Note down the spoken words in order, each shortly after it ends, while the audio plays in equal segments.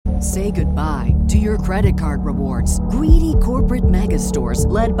Say goodbye to your credit card rewards. Greedy corporate mega stores,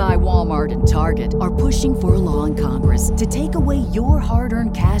 led by Walmart and Target, are pushing for a law in Congress to take away your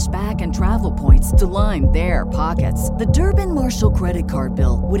hard-earned cash back and travel points to line their pockets. The Durbin-Marshall credit card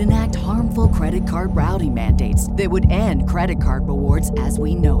bill would enact harmful credit card routing mandates that would end credit card rewards as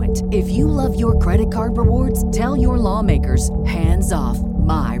we know it. If you love your credit card rewards, tell your lawmakers, hands off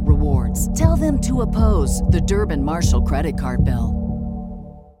my rewards. Tell them to oppose the Durbin-Marshall credit card bill.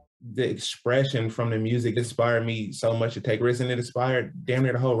 The expression from the music inspired me so much to take risks, and it inspired damn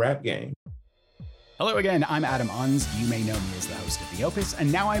near the whole rap game. Hello again, I'm Adam Unz. You may know me as the host of The Opus,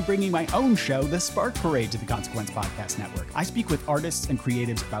 and now I'm bringing my own show, The Spark Parade, to the Consequence Podcast Network. I speak with artists and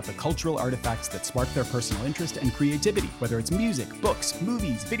creatives about the cultural artifacts that spark their personal interest and creativity, whether it's music, books,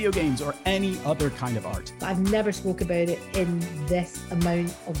 movies, video games, or any other kind of art. I've never spoke about it in this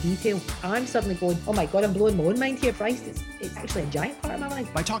amount of detail. I'm suddenly going, oh my God, I'm blowing my own mind here. Christ, it's actually a giant part of my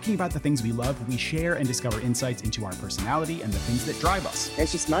life. By talking about the things we love, we share and discover insights into our personality and the things that drive us.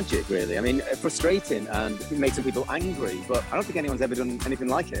 It's just magic, really. I mean, frustrating and it makes some people angry, but I don't think anyone's ever done anything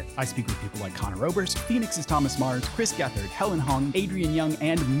like it. I speak with people like Connor Oberst, Phoenix's Thomas Mars, Chris Gethard, Helen Hong, Adrian Young,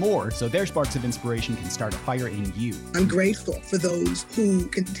 and more, so their sparks of inspiration can start a fire in you. I'm grateful for those who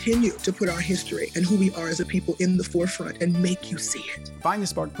continue to put our history and who we are as a people in the forefront and make you see it. Find the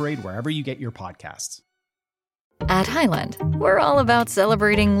Spark Parade wherever you get your podcasts. At Highland, we're all about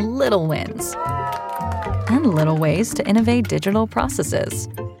celebrating little wins and little ways to innovate digital processes.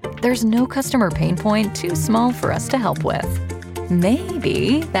 There's no customer pain point too small for us to help with.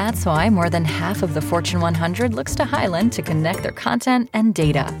 Maybe that's why more than half of the Fortune 100 looks to Highland to connect their content and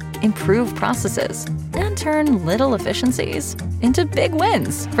data, improve processes, and turn little efficiencies into big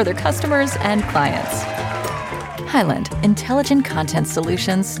wins for their customers and clients. Highland, intelligent content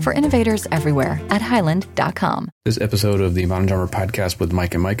solutions for innovators everywhere at highland.com. This episode of the Modern Drummer Podcast with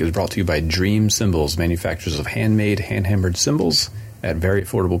Mike and Mike is brought to you by Dream Cymbals, manufacturers of handmade, hand-hammered cymbals at very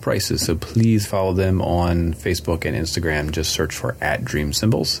affordable prices. So please follow them on Facebook and Instagram. Just search for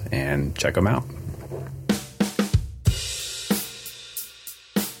 @DreamCymbals and check them out.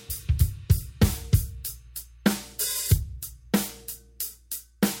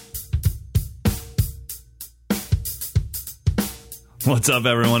 What's up,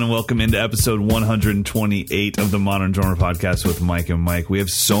 everyone, and welcome into episode 128 of the Modern Drummer Podcast with Mike and Mike. We have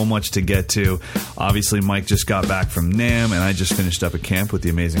so much to get to. Obviously, Mike just got back from NAMM, and I just finished up a camp with the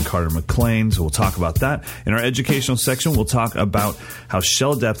amazing Carter McLean, so we'll talk about that. In our educational section, we'll talk about how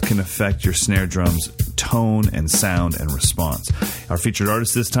shell depth can affect your snare drum's tone and sound and response. Our featured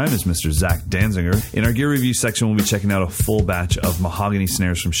artist this time is Mr. Zach Danziger. In our gear review section, we'll be checking out a full batch of mahogany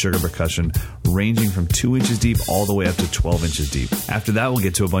snares from Sugar Percussion, ranging from 2 inches deep all the way up to 12 inches deep. After that, we'll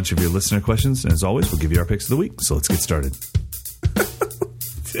get to a bunch of your listener questions, and as always, we'll give you our picks of the week. So let's get started.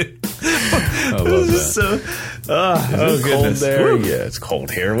 I love that. Is it cold there? Woo. Yeah, it's cold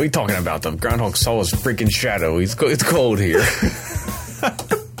here. What are you talking about? The groundhog saw his freaking shadow. It's cold here.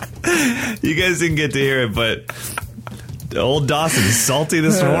 You guys didn't get to hear it, but old Dawson is salty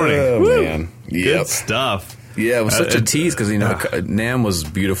this morning. Oh, Woo. man. Yep. Good stuff. Yeah, it was such a tease because, NAMM was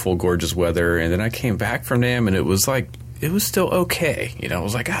beautiful, gorgeous weather, and then I came back from NAMM, and it was like, it was still okay. I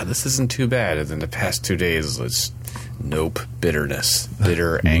was like, this isn't too bad. And then the past 2 days, it's bitterness,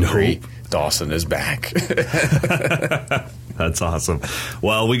 bitter, angry. Nope. Dawson is back. That's awesome.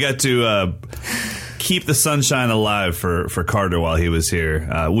 Well, we got to keep the sunshine alive for Carter while he was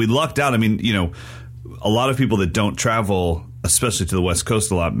here. We lucked out. I mean, a lot of people that don't travel, especially to the West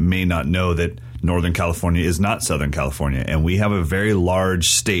Coast a lot, may not know that Northern California is not Southern California, and we have a very large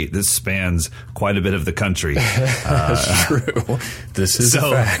state that spans quite a bit of the country. That's true. This is a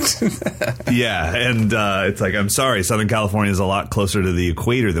fact. Yeah, and it's like, I'm sorry, Southern California is a lot closer to the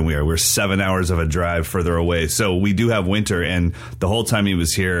equator than we are. We're 7 hours of a drive further away. So we do have winter, and the whole time he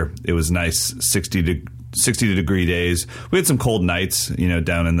was here, it was nice 60 degree days. We had some cold nights,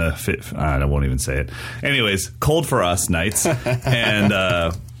 down in the I won't even say it. Anyways, cold for us nights.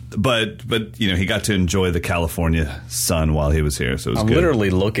 And but he got to enjoy the California sun while he was here, so it was good. I'm literally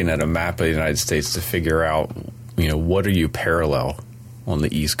looking at a map of the United States to figure out, what are you parallel on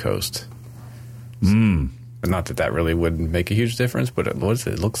the East Coast? Not that really would make a huge difference, but it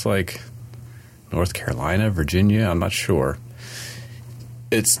looks like North Carolina, Virginia, I'm not sure.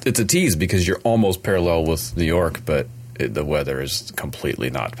 It's a tease because you're almost parallel with New York, but the weather is completely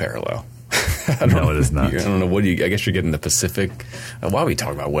not parallel. No, it is not. I don't know. I guess you're getting the Pacific. Why are we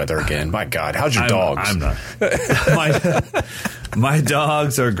talking about weather again? My God, how's your dogs? I'm not. My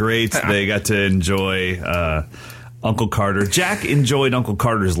dogs are great. They got to enjoy Uncle Carter. Jack enjoyed Uncle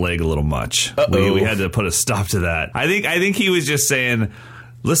Carter's leg a little much. We had to put a stop to that. I think he was just saying,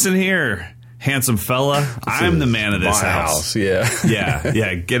 listen here, handsome fella, I'm the man of this house. Yeah.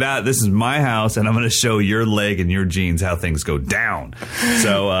 yeah. Get out. This is my house, and I'm going to show your leg and your jeans how things go down.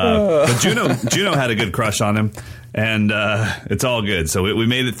 So, but Juno had a good crush on him, and it's all good. So we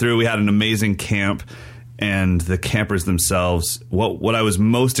made it through. We had an amazing camp, and the campers themselves. What I was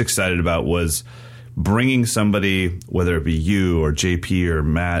most excited about was bringing somebody, whether it be you or JP or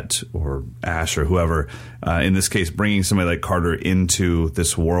Matt or Ash or whoever, in this case, bringing somebody like Carter into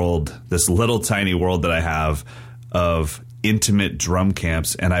this world, this little tiny world that I have of intimate drum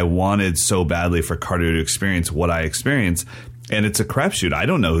camps. And I wanted so badly for Carter to experience what I experience. And it's a crapshoot. I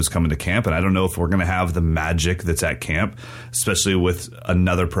don't know who's coming to camp, and I don't know if we're going to have the magic that's at camp, especially with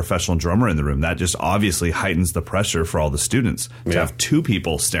another professional drummer in the room. That just obviously heightens the pressure for all the students to have two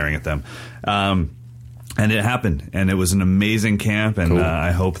people staring at them. And it happened, and it was an amazing camp, and cool.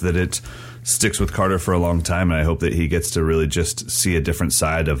 I hope that it sticks with Carter for a long time, and I hope that he gets to really just see a different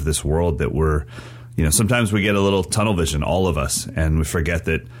side of this world that we're, sometimes we get a little tunnel vision, all of us, and we forget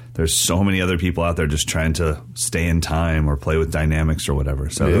that there's so many other people out there just trying to stay in time or play with dynamics or whatever.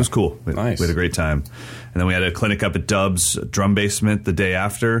 So it was cool. Nice. We had a great time. And then we had a clinic up at Dub's drum basement the day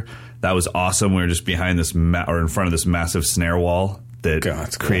after. That was awesome. We were just behind this or in front of this massive snare wall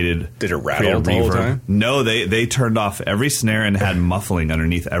that created. Did it rattle the whole time? No, they turned off every snare and had muffling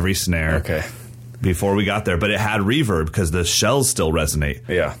underneath every snare. Okay. Before we got there, but it had reverb because the shells still resonate.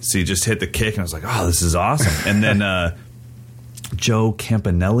 Yeah. So you just hit the kick, and I was like, "Oh, this is awesome!" And then Joe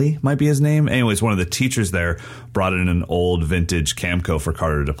Campanelli might be his name. Anyways, one of the teachers there brought in an old vintage Camco for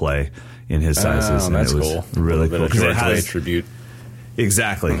Carter to play in his sizes. And that's it was cool. Really cool because it has tribute.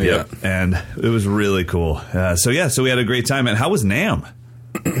 Exactly. Yeah. Yep. And it was really cool. So we had a great time. And how was NAMM?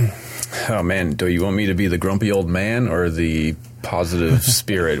 Oh man, do you want me to be the grumpy old man or the positive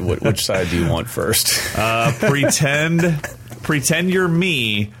spirit? Which side do you want first? Pretend you're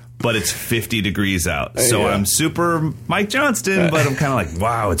me, but it's 50 degrees out. So I'm super Mike Johnston, but I'm kind of like,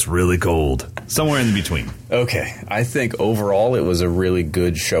 wow, it's really cold. Somewhere in between. Okay. I think overall it was a really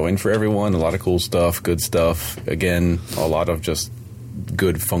good showing for everyone. A lot of cool stuff, good stuff. Again, a lot of just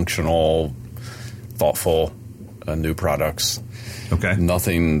good, functional, thoughtful, new products. Okay.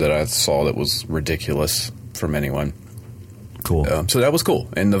 Nothing that I saw that was ridiculous from anyone. Cool. So that was cool.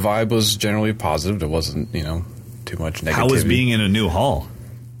 And the vibe was generally positive. There wasn't, too much negativity. How was being in a new hall?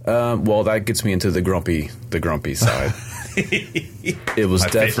 Well, that gets me into the grumpy side. It was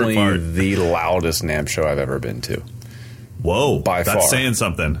definitely the loudest NAMM show I've ever been to. Whoa. By far. That's saying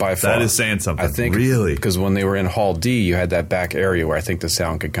something. By far. That is saying something. I think. Really? Because when they were in Hall D, you had that back area where I think the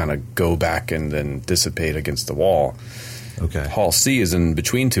sound could kind of go back and then dissipate against the wall. Okay. Hall C is in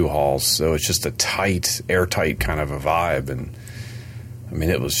between two halls, so it's just a tight, airtight kind of a vibe. And, I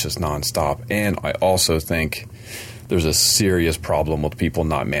mean, it was just nonstop. And I also think there's a serious problem with people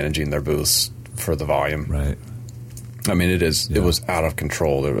not managing their booths for the volume. Right. I mean, it was out of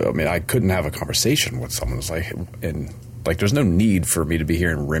control. I mean, I couldn't have a conversation with someone. It's like, there's no need for me to be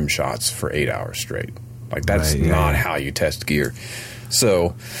hearing rim shots for 8 hours straight. Like, that's not how you test gear.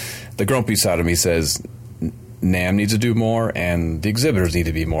 So the grumpy side of me says NAMM needs to do more, and the exhibitors need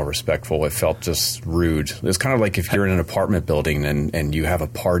to be more respectful. It felt just rude. It's kind of like if you're in an apartment building and you have a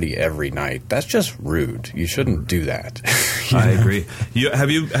party every night. That's just rude. You shouldn't do that. I agree.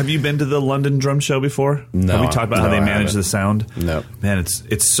 Have you been to the London Drum Show before? No. Have we talked about how they manage the sound? No. Man,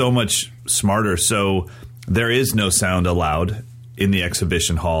 it's so much smarter. So there is no sound allowed in the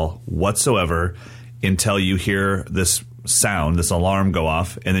exhibition hall whatsoever until you hear this sound, this alarm go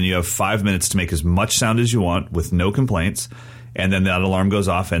off, and then you have 5 minutes to make as much sound as you want with no complaints, and then that alarm goes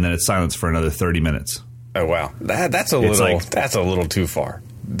off, and then it's silence for another 30 minutes. Oh wow, that's a little too far.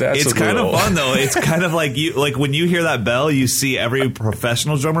 It's kind of fun though. It's kind of like when you hear that bell, you see every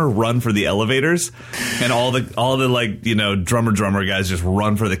professional drummer run for the elevators, and all the drummer guys just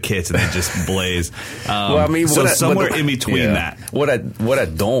run for the kits and they just blaze. Well, I mean, somewhere in between that. What I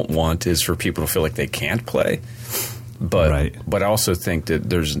don't want is for people to feel like they can't play. But I also think that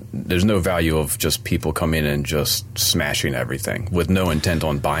there's no value of just people coming in and just smashing everything with no intent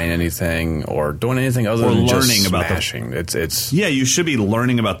on buying anything or doing anything other than just smashing. You should be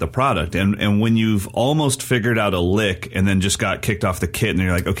learning about the product, and when you've almost figured out a lick and then just got kicked off the kit, and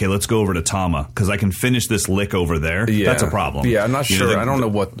you're like, okay, let's go over to Tama because I can finish this lick over there. Yeah. That's a problem. Yeah, I'm not sure. I don't know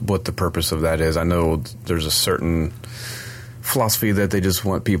what the purpose of that is. I know there's a certain philosophy that they just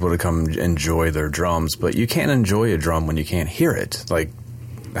want people to come enjoy their drums, but you can't enjoy a drum when you can't hear it. Like,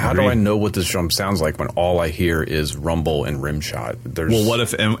 how do I know what this drum sounds like when all I hear is rumble and rim shot? Well,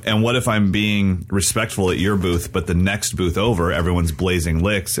 what if I'm being respectful at your booth, but the next booth over, everyone's blazing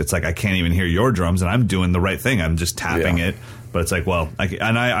licks? It's like I can't even hear your drums, and I'm doing the right thing. I'm just tapping it But it's like, well,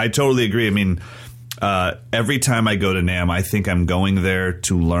 I totally agree. I mean, every time I go to NAMM, I think I'm going there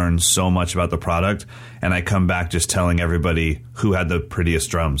to learn so much about the product, and I come back just telling everybody who had the prettiest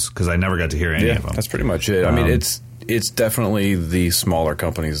drums, because I never got to hear any of them. That's pretty much it. I mean, it's definitely the smaller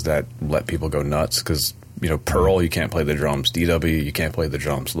companies that let people go nuts, because Pearl, you can't play the drums. DW, you can't play the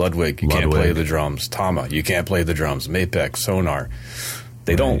drums. Ludwig, you can't play the drums. Tama, you can't play the drums. Mapex, Sonar,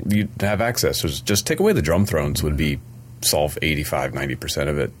 they don't. You have access. So just take away the drum thrones would be solve 85, 90%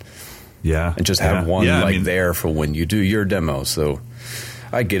 of it. Yeah, and just have one there for when you do your demo. So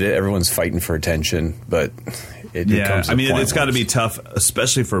I get it. Everyone's fighting for attention, but it comes to it's got to be tough,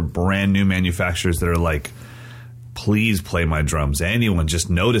 especially for brand new manufacturers that are like, please play my drums. Anyone just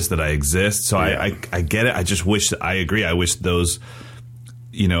notice that I exist. So I get it. I just wish I agree. I wish those,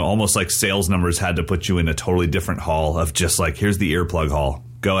 almost like sales numbers had to put you in a totally different hall of just like, here's the earplug hall.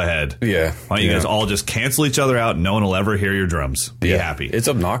 Go ahead. Yeah. Why don't you guys all just cancel each other out? No one will ever hear your drums. Be happy. It's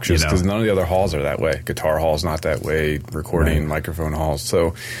obnoxious because none of the other halls are that way. Guitar hall's not that way. Recording, microphone halls.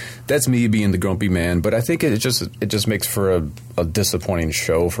 So that's me being the grumpy man. But I think it just makes for a disappointing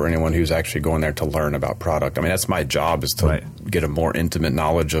show for anyone who's actually going there to learn about product. I mean, that's my job, is to get a more intimate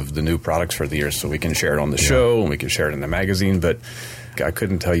knowledge of the new products for the year, so we can share it on the show and we can share it in the magazine. But I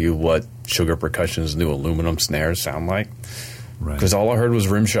couldn't tell you what Sugar Percussion's new aluminum snares sound like. Because all I heard was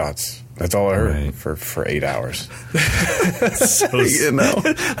rim shots. That's all I heard for 8 hours. So,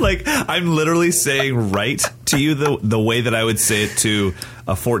 like, I'm literally saying right to you the way that I would say it to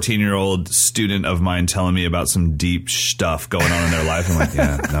a 14-year-old student of mine telling me about some deep stuff going on in their life. I'm like,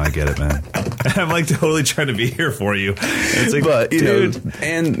 yeah, no, I get it, man. And I'm like totally trying to be here for you. And it's like, but dude,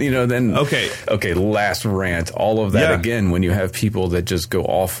 then okay, last rant. All of that again, when you have people that just go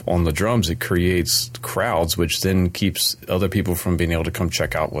off on the drums, it creates crowds, which then keeps other people from being able to come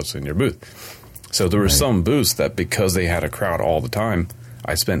check out what's in your booth. So there were some booths that, because they had a crowd all the time,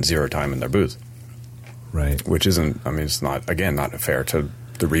 I spent zero time in their booth. Right. Which isn't, it's not fair to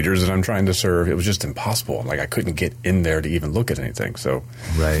the readers that I'm trying to serve. It was just impossible. Like, I couldn't get in there to even look at anything. So,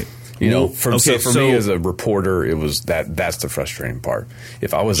 for me as a reporter, it was that's the frustrating part.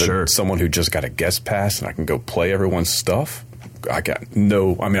 If I was someone who just got a guest pass and I can go play everyone's stuff,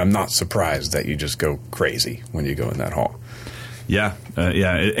 I'm not surprised that you just go crazy when you go in that hall. Yeah,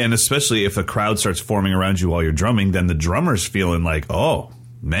 and especially if a crowd starts forming around you while you're drumming, then the drummer's feeling like, oh,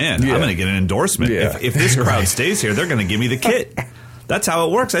 man, I'm going to get an endorsement. Yeah. If this crowd stays here, they're going to give me the kit. That's how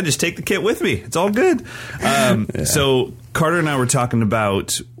it works. I just take the kit with me. It's all good. So Carter and I were talking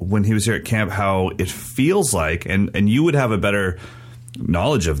about, when he was here at camp, how it feels like, and you would have a better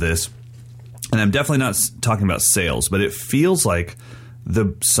knowledge of this, and I'm definitely not talking about sales, but it feels like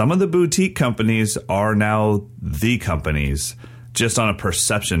some of the boutique companies are now the companies, just on a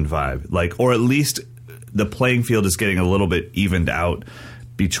perception vibe, or at least the playing field is getting a little bit evened out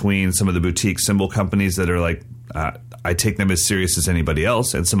between some of the boutique cymbal companies that are like, I take them as serious as anybody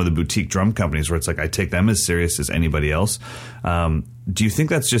else, and some of the boutique drum companies where it's like, I take them as serious as anybody else. Do you think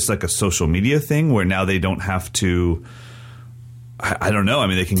that's just like a social media thing where now they don't have to, I don't know,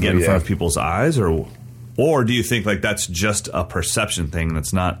 they can get in front of people's eyes, or do you think like that's just a perception thing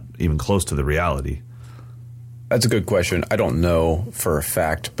that's not even close to the reality? That's a good question. I don't know for a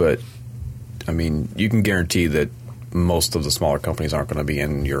fact, but you can guarantee that most of the smaller companies aren't going to be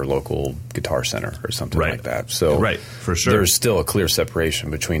in your local guitar center or something like that. So for sure, there's still a clear separation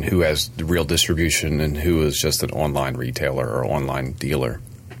between who has the real distribution and who is just an online retailer or online dealer,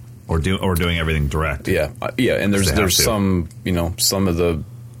 or doing everything direct. Yeah. And there's some some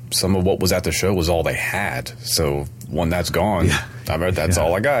of what was at the show was all they had. So when that's gone, that's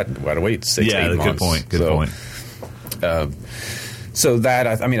all I got. We had to wait 6-8 months. Good point. So that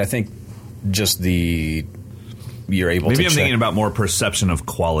I think just you're able Maybe to I'm thinking about more perception of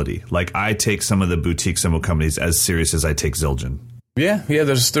quality. Like, I take some of the boutique cymbal companies as serious as I take Zildjian. Yeah.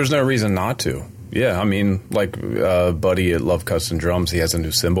 There's no reason not to. Yeah, Buddy at Love Custom Drums, he has a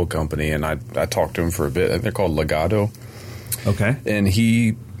new cymbal company, and I talked to him for a bit. I think they're called Legato. Okay. And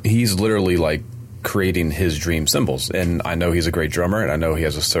he's literally like creating his dream cymbals. And I know he's a great drummer, and I know he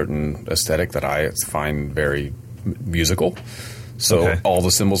has a certain aesthetic that I find very musical. So all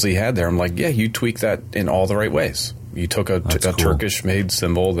the cymbals he had there, I'm like, you tweak that in all the right ways. You took a Turkish-made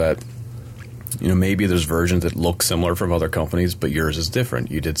cymbal that, maybe there's versions that look similar from other companies, but yours is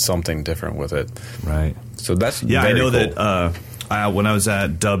different. You did something different with it. Right. So that's I know cool. that when I was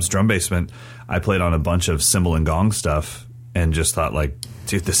at Dub's Drum Basement, I played on a bunch of cymbal and gong stuff and just thought, like,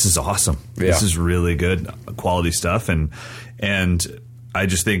 dude, this is awesome. Yeah. This is really good quality stuff. And I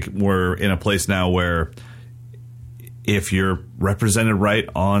just think we're in a place now where if you're represented right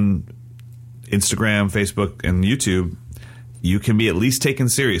on Instagram, Facebook, and YouTube, you can be at least taken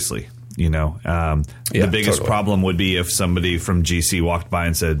seriously. You know, the biggest problem would be if somebody from GC walked by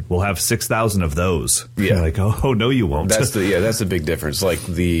and said, "We'll have 6,000 of those." Yeah, like, oh no, you won't. That's the big difference. Like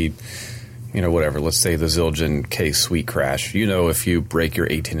whatever. Let's say the Zildjian K Sweet Crash. If you break your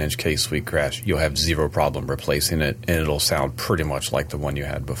 18-inch K Sweet Crash, you'll have zero problem replacing it, and it'll sound pretty much like the one you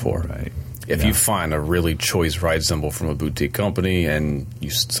had before. Right. If you find a really choice ride cymbal from a boutique company and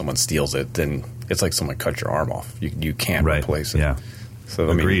someone steals it, then it's like someone cut your arm off. You can't replace it. Yeah. So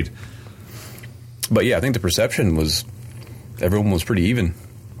agreed. But yeah, I think the perception was everyone was pretty even.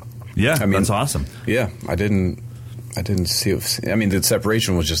 Yeah, that's awesome. Yeah, I didn't see it. I mean, the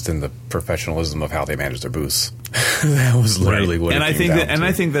separation was just in the professionalism of how they managed their booths. That was literally what. And I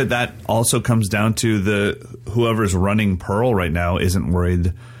think that also comes down to whoever's running Pearl right now isn't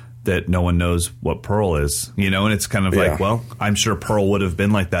worried that no one knows what Pearl is, and it's kind of like, well, I'm sure Pearl would have been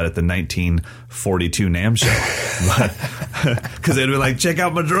like that at the 1942 NAMM show, because they'd be like, check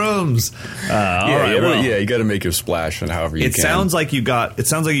out my drums. You got to make your splash, and however you can. It sounds like you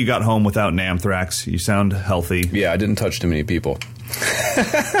got home without Namthrax. You sound healthy. Yeah, I didn't touch too many people.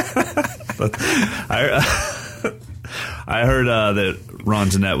 I heard that Ron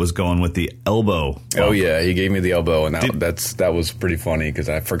Jeanette was going with the elbow bump. Oh yeah, he gave me the elbow, and that was pretty funny because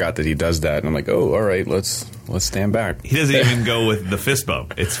I forgot that he does that, and I'm like, oh, all right, let's stand back. He doesn't even go with the fist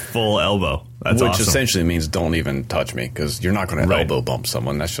bump; it's full elbow. That's Which awesome. Essentially means don't even touch me, because you're not going to elbow bump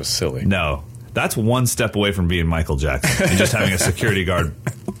someone. That's just silly. No, that's one step away from being Michael Jackson and just having a security guard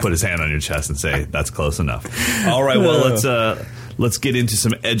put his hand on your chest and say that's close enough. All right, well let's get into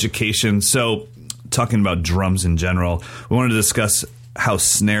some education. So, talking about drums in general, we wanted to discuss how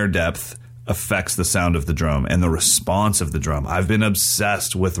snare depth affects the sound of the drum and the response of the drum. I've been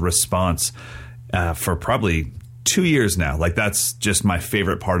obsessed with response for probably 2 years now. Like, that's just my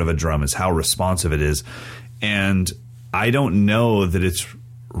favorite part of a drum, is how responsive it is. And I don't know that it's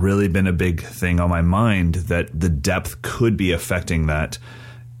really been a big thing on my mind that the depth could be affecting that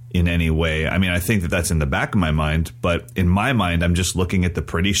in any way. I mean, I think that that's in the back of my mind, but in my mind, I'm just looking at the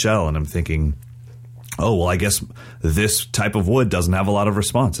pretty shell and I'm thinking, oh, well, I guess this type of wood doesn't have a lot of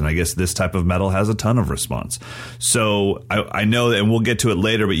response, and I guess this type of metal has a ton of response. So I know that, and we'll get to it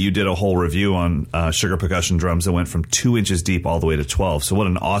later, but you did a whole review on Sugar Percussion drums that went from 2 inches deep all the way to 12. So what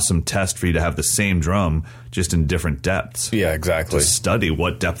an awesome test for you to have the same drum, just in different depths. Yeah, exactly. To study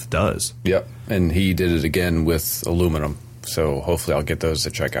what depth does. Yep, and he did it again with aluminum. So hopefully I'll get those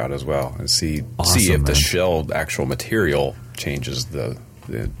to check out as well and see if the shell actual material changes the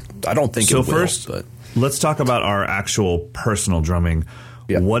I don't think it will. So first, but let's talk about our actual personal drumming.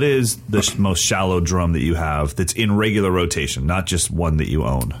 Yeah. What is the most shallow drum that you have that's in regular rotation, not just one that you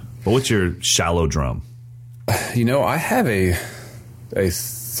own? But what's your shallow drum? I have a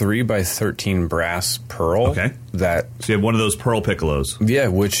 3x13 brass Pearl. Okay. So you have one of those Pearl piccolos. Yeah,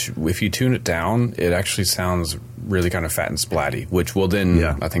 which if you tune it down, it actually sounds really kind of fat and splatty, which will then,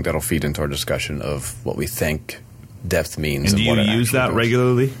 I think that'll feed into our discussion of what we think depth means. And do you use that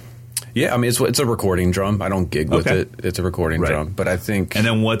regularly? Yeah, I mean, it's a recording drum. I don't gig with it. It's a recording drum. But I think... And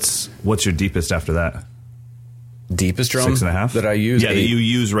then what's your deepest after that? Deepest drum? 6.5? That I use? Yeah, that you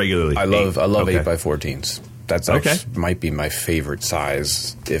use regularly. I love 8x14s. That's actually might be my favorite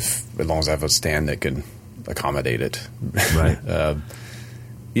size, as long as I have a stand that can accommodate it. Right.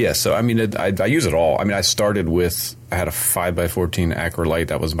 Yeah, so I mean, I use it all. I mean, I had a 5x14 Acrolite.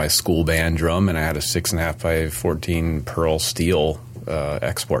 That was my school band drum, and I had a 6.5x14 Pearl Steel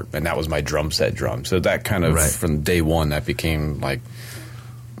export, and that was my drum set drum. So that kind of, from day one, that became like,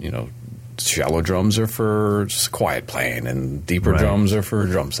 shallow drums are for just quiet playing, and deeper drums are for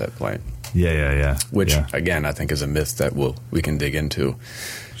drum set playing. Yeah. Which, again, I think is a myth that we can dig into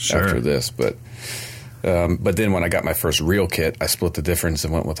after this, but then when I got my first real kit, I split the difference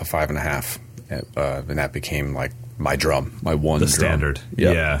and went with a 5.5, and that became like my drum, my one the drum. Standard.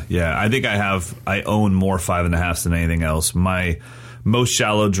 Yep. Yeah. I think I own more 5.5s than anything else. My most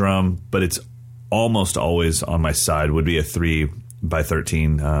shallow drum, but it's almost always on my side, would be a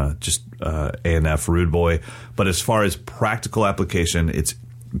 3x13, just A&F Rude Boy. But as far as practical application, it's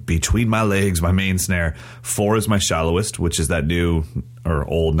between my legs, my main snare. 4 is my shallowest, which is that new or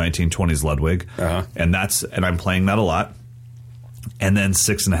old 1920s Ludwig, and I'm playing that a lot. And then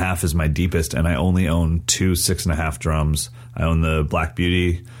 6.5 is my deepest, and I only own 2 6.5 drums. I own the Black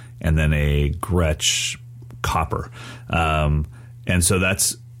Beauty and then a Gretsch Copper, and so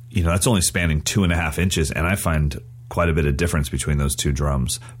that's only spanning 2.5 inches, and I find quite a bit of difference between those two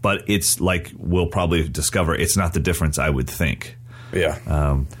drums. But it's like we'll probably discover, it's not the difference I would think. Yeah.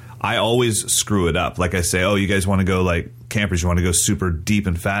 I always screw it up. Like I say, oh, you guys want to go like campers, you want to go super deep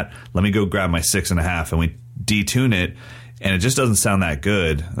and fat? Let me go grab my 6.5, and we detune it. and it just doesn't sound that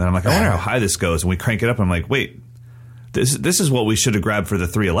good. And I'm like, I wonder how high this goes. And we crank it up. And I'm like, wait, this is what we should have grabbed for the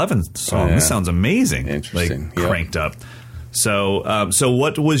 311 song. This sounds amazing. Interesting. Like cranked up. So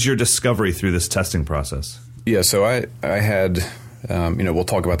what was your discovery through this testing process? Yeah, so I had, we'll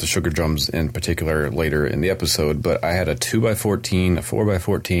talk about the sugar drums in particular later in the episode, but I had a 2x14, a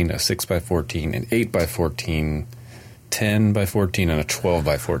 4x14, a 6x14, an 8x14, 10x14, and a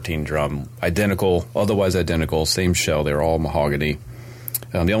 12x14 drum. Otherwise identical, same shell. They were all mahogany.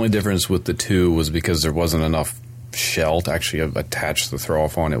 The only difference with the two was because there wasn't enough shell to actually attach the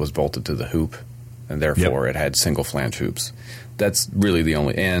throw-off on. It was bolted to the hoop, and therefore it had single flange hoops. That's really the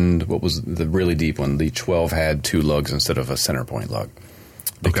only. And what was the really deep one? The 12 had 2 lugs instead of a center point lug,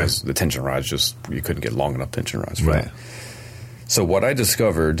 because the tension rods you couldn't get long enough tension rods for that. So what I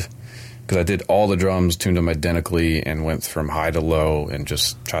discovered, because I did all the drums, tuned them identically, and went from high to low, and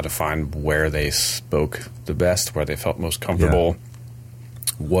just tried to find where they spoke the best, where they felt most comfortable.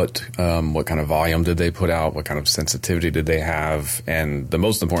 What kind of volume did they put out? What kind of sensitivity did they have? And the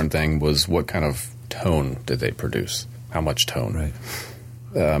most important thing was what kind of tone did they produce? How much tone?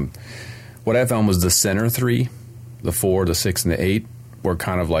 Right. What I found was the center 3, the 4, the 6, and the 8 were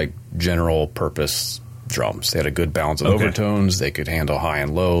kind of like general purpose drums. They had a good balance of overtones. They could handle high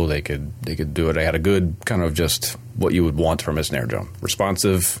and low. They could do it. They had a good kind of just what you would want from a snare drum.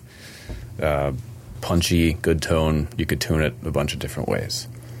 Responsive, punchy, good tone. You could tune it a bunch of different ways.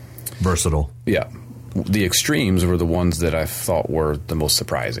 Versatile. Yeah. The extremes were the ones that I thought were the most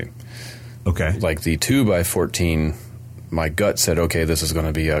surprising. Okay. Like the 2x14, my gut said, okay, this is going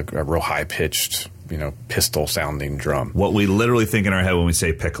to be a real high-pitched, pistol-sounding drum. What we literally think in our head when we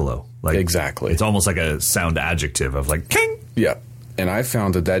say piccolo. Like, exactly. It's almost like a sound adjective of like, king! Yeah. And I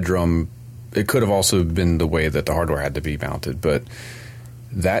found that drum, it could have also been the way that the hardware had to be mounted, but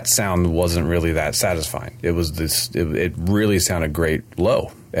that sound wasn't really that satisfying. It was it really sounded great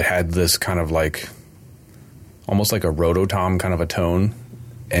low. It had this kind of like, almost like a rototom kind of a tone.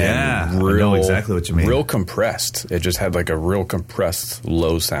 And I know exactly what you mean. Real compressed. It just had like a real compressed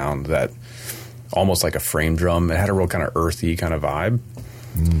low sound that almost like a frame drum. It had a real kind of earthy kind of vibe.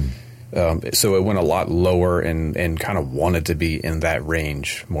 So it went a lot lower and kind of wanted to be in that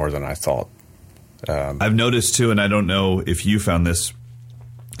range more than I thought. I've noticed too, and I don't know if you found this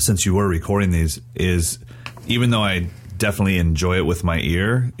since you were recording these, is even though I definitely enjoy it with my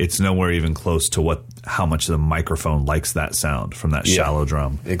ear, it's nowhere even close to how much the microphone likes that sound from that shallow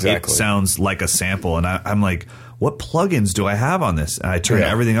drum. Exactly. It sounds like a sample, and I'm like, what plugins do I have on this? And I turn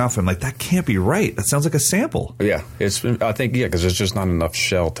everything off. I'm like, that can't be right. That sounds like a sample. Yeah, I think because there's just not enough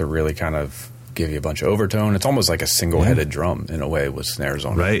shell to really kind of give you a bunch of overtone. It's almost like a single-headed drum in a way with snares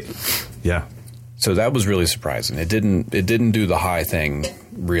on it. Right. Yeah. So that was really surprising. It didn't do the high thing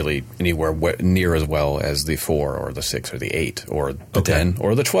really anywhere near as well as the 4 or the 6 or the 8 or the 10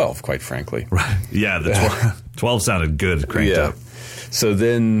 or the 12, quite frankly. Right. Yeah, the 12 sounded good cranked up. So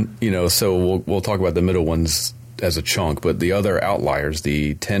then, so we'll talk about the middle ones as a chunk, but the other outliers,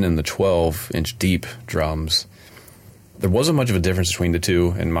 the 10 and the 12-inch deep drums, there wasn't much of a difference between the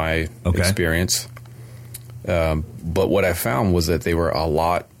two in my experience. But what I found was that they were a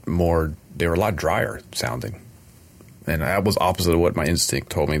lot drier sounding. And that was opposite of what my instinct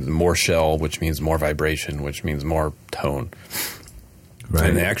told me. More shell, which means more vibration, which means more tone. Right.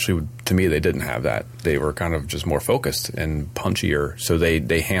 And they actually, to me, they didn't have that. They were kind of just more focused and punchier. So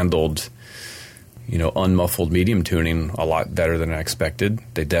they handled, unmuffled medium tuning a lot better than I expected.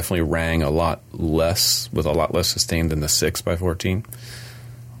 They definitely rang a lot less, with a lot less sustain than the 6x14.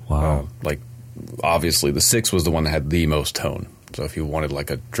 Wow. Obviously, the 6 was the one that had the most tone. So if you wanted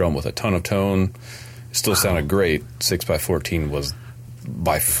like a drum with a ton of tone, it still sounded great. 6x14 was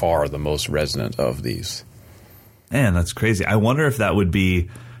by far the most resonant of these. Man, that's crazy. I wonder if that would be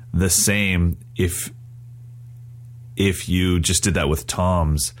the same if you just did that with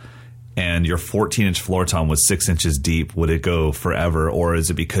toms and your 14-inch floor tom was 6 inches deep. Would it go forever, or is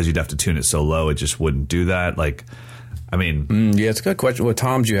it because you'd have to tune it so low it just wouldn't do that? Yeah, it's a good question. With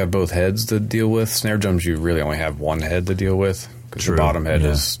toms, you have both heads to deal with. Snare drums, you really only have one head to deal with because your bottom head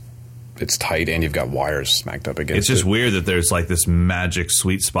it's tight and you've got wires smacked up against it. It's just weird that there's like this magic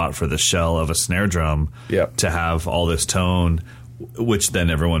sweet spot for the shell of a snare drum to have all this tone, which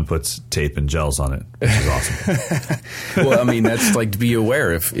then everyone puts tape and gels on it, which is awesome. Well, that's like, to be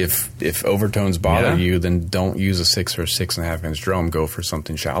aware. If overtones bother you, then don't use a 6 or 6.5 inch drum. Go for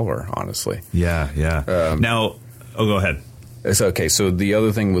something shallower, honestly. Yeah. Now, go ahead. It's okay. So the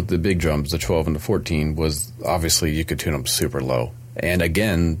other thing with the big drums, the 12 and the 14, was obviously you could tune them super low. And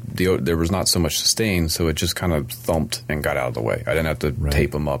again, there was not so much sustain, so it just kind of thumped and got out of the way. I didn't have to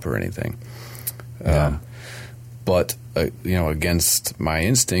tape them up or anything. But, against my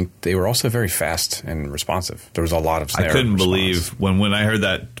instinct, they were also very fast and responsive. There was a lot of snare I couldn't response. believe when I heard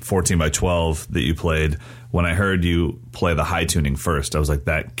that 14 by 12 that you played, when I heard you play the high tuning first, I was like,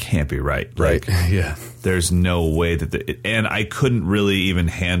 that can't be right. Right, yeah. There's no way that and I couldn't really even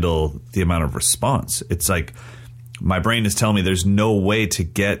handle the amount of response. It's like my brain is telling me there's no way to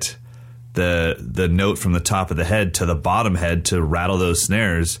get the note from the top of the head to the bottom head to rattle those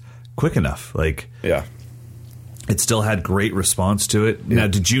snares quick enough. Yeah. It still had great response to it. Yeah. Now,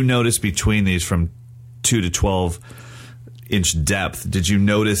 did you notice between these from 2 to 12-inch depth, did you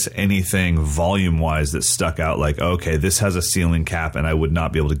notice anything volume-wise that stuck out? Like, okay, this has a ceiling cap and I would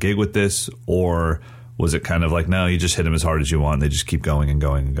not be able to gig with this? Or was it kind of like, no, you just hit them as hard as you want and they just keep going and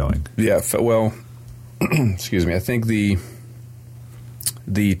going and going? Yeah, well, excuse me, I think the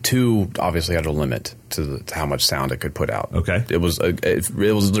 2 obviously had a limit to how much sound it could put out. Okay. It was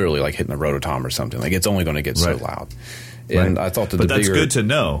literally like hitting a rototom or something. Like, it's only going to get so loud. And I thought that but that's good to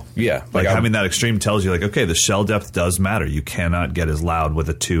know. Yeah. Like having that extreme tells you, like, okay, the shell depth does matter. You cannot get as loud with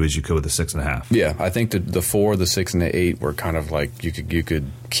a 2 as you could with a 6.5. Yeah, I think that the 4, the 6, and the 8 were kind of like you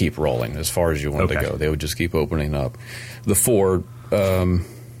could keep rolling as far as you wanted to go. They would just keep opening up. The 4...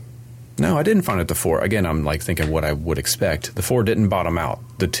 no, I didn't find it the 4. Again, I'm like thinking what I would expect. The 4 didn't bottom out.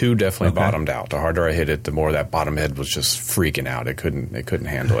 The 2 definitely bottomed out. The harder I hit it, the more that bottom head was just freaking out. It couldn't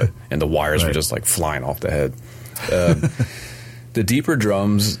handle it, and the wires were just like flying off the head. The deeper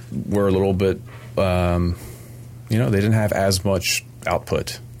drums were a little bit, they didn't have as much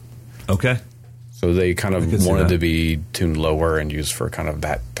output. Okay. So they kind of wanted to be tuned lower and used for kind of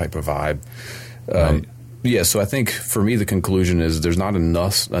that type of vibe. Yeah, so I think for me the conclusion is there's not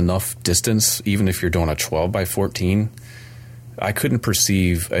enough distance, even if you're doing a 12 by 14. I couldn't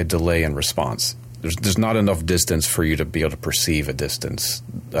perceive a delay in response. There's not enough distance for you to be able to perceive a distance,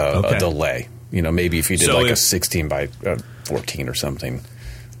 a delay. Maybe if you did a 16 by 14 or something.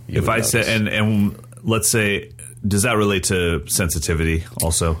 If I said, and let's say, does that relate to sensitivity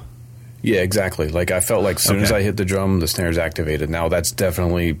also? Yeah, exactly. Like, I felt like as soon as I hit the drum, the snare's activated. Now, that's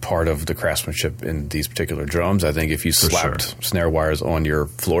definitely part of the craftsmanship in these particular drums. I think if you slapped snare wires on your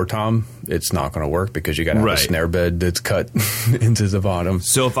floor tom, it's not going to work because you got to have a snare bed that's cut into the bottom.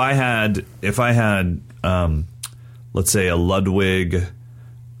 So if I had, let's say a Ludwig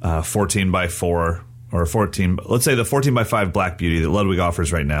 14 by 4 or 14, let's say the 14 by 5 Black Beauty that Ludwig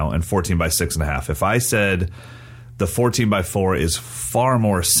offers right now, and 14 by 6.5. If I said the 14 by 4 is far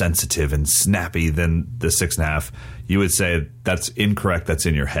more sensitive and snappy than the 6.5, you would say that's incorrect. That's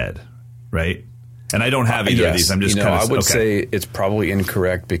in your head, right? And I don't have either of these. I'm just I would say it's probably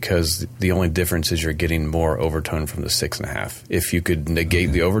incorrect because the only difference is you're getting more overtone from the 6.5. If you could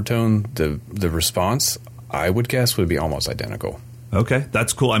negate the overtone, the response, I would guess, would be almost identical. Okay,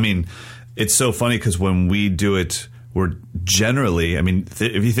 that's cool. I mean, it's so funny because when we do it, we're generally, if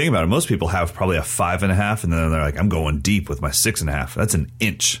you think about it, most people have probably a 5.5, and then they're like, I'm going deep with my 6.5. That's an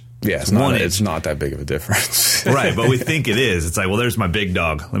inch. Yeah, it's not that big of a difference. Right, but we think it is. It's like, well, there's my big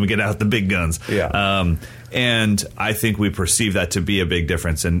dog. Let me get out the big guns. Yeah. And I think we perceive that to be a big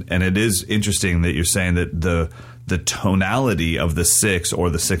difference. And it is interesting that you're saying that the tonality of the 6 or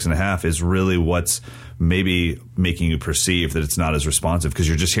the 6.5 is really what's maybe making you perceive that it's not as responsive because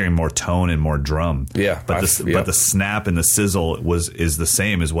you're just hearing more tone and more drum. Yeah. But the snap and the sizzle is the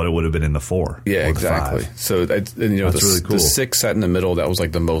same as what it would have been in the 4. Yeah, exactly. 5. So that's really cool. The 6 sat in the middle. That was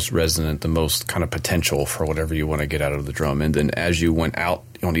like the most resonant, the most kind of potential for whatever you want to get out of the drum. And then as you went out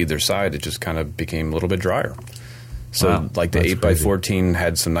on either side, it just kind of became a little bit drier. So like the 8 by 14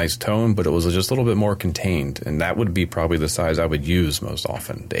 had some nice tone, but it was just a little bit more contained. And that would be probably the size I would use most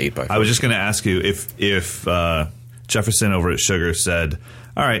often, the 8 by 14. I was just going to ask you if Jefferson over at Sugar said,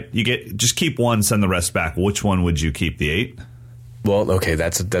 all right, just keep one, send the rest back. Which one would you keep, the 8? Well, okay,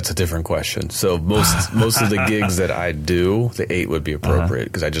 that's a different question. So most of the gigs that I do, the 8 would be appropriate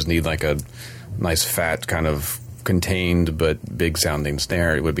because I just need like a nice fat kind of contained but big sounding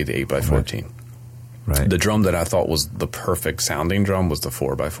snare. It would be the 8 by 14. Right. The drum that I thought was the perfect sounding drum was the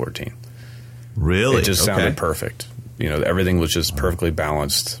 4 by 14. Really? It just sounded perfect. Everything was just perfectly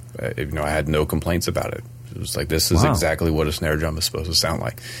balanced. I had no complaints about it. It was like, this is exactly what a snare drum is supposed to sound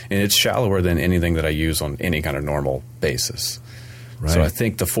like. And it's shallower than anything that I use on any kind of normal basis. Right. So I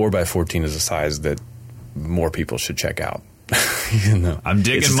think the 4 by 14 is a size that more people should check out. I'm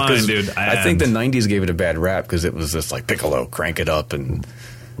digging mine, dude. I think the 90s gave it a bad rap because it was just like piccolo, crank it up and...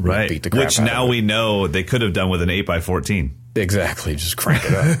 Right, beat the crap which out now of it. we know they could have done with an 8 by 14. Exactly, just crank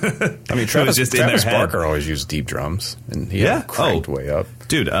it up. Travis Barker always used deep drums, and he had cranked way up.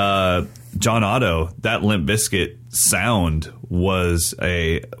 Dude, John Otto, that Limp Bizkit sound was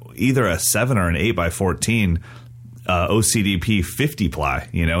either a 7 or an 8 by 14, OCDP 50 ply.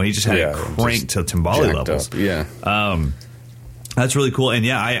 You know, he just had it cranked to timbali levels. Up. Yeah. That's really cool. And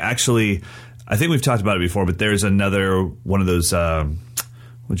yeah, I think we've talked about it before, but there's another one of those,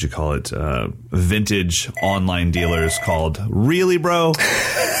 what'd you call it? Vintage online dealers called Really Bro?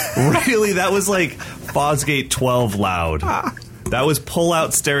 Really? That was like Fosgate 12 loud. That was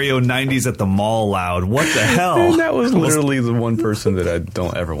pull-out stereo 90s at the mall loud. What the hell? And that was literally the one person that I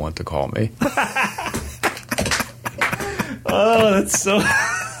don't ever want to call me. Oh, that's so...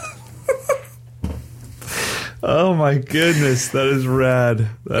 Oh my goodness, that is rad.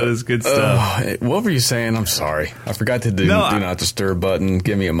 That is good stuff. What were you saying? I'm sorry. I forgot to do not disturb button.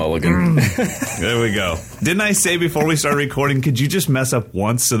 Give me a mulligan. There we go. Didn't I say before we started recording, could you just mess up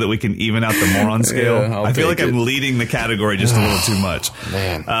once so that we can even out the moron scale? Yeah, I feel like I'm leading the category just a little too much.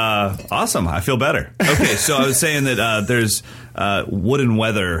 Man. Awesome. I feel better. Okay, so I was saying that there's Wood and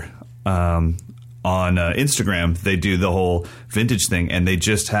Weather on Instagram. They do the whole vintage thing, and they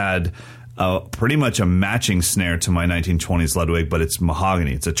just had... pretty much a matching snare to my 1920s Ludwig, but it's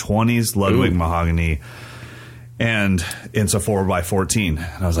mahogany. It's a 20s Ludwig mahogany, and it's a 4x14.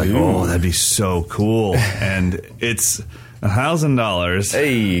 And I was like, oh, that'd be so cool. And it's $1,000.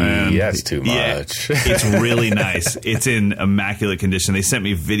 Hey, that's too much. Yeah, it's really nice. It's in immaculate condition. They sent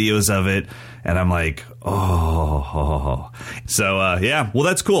me videos of it, and I'm like, oh. So, yeah, well,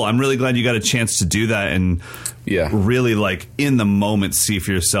 that's cool. I'm really glad you got a chance to do that and really, like, in the moment, see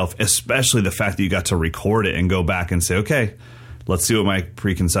for yourself, especially the fact that you got to record it and go back and say, okay, let's see what my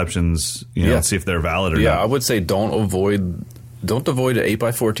preconceptions, let's see if they're valid or not. Yeah, I would say don't avoid an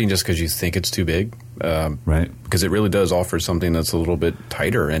 8x14 just because you think it's too big. Right. Because it really does offer something that's a little bit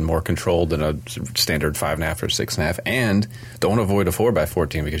tighter and more controlled than a standard 5.5 or 6.5. And don't avoid a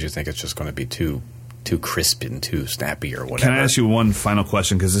 4x14 because you think it's just going to be too crisp and too snappy or whatever. Can I ask you one final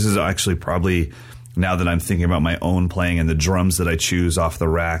question? Because this is actually probably, now that I'm thinking about my own playing and the drums that I choose off the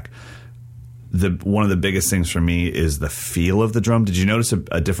rack, one of the biggest things for me is the feel of the drum. Did you notice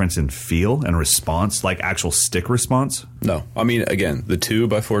a difference in feel and response, like actual stick response? No. I mean, again, the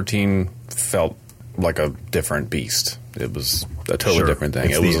 2x14 felt like a different beast. It was a totally different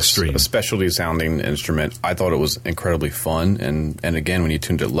thing. It was a specialty sounding instrument. I thought it was incredibly fun. And again, when you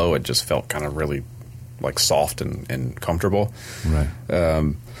tuned it low, it just felt kind of really like soft and comfortable. Right.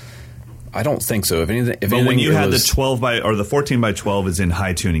 I don't think so. If anything, but when you had the 14x12 is in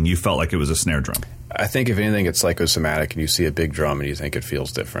high tuning, you felt like it was a snare drum. I think if anything, it's psychosomatic, and you see a big drum and you think it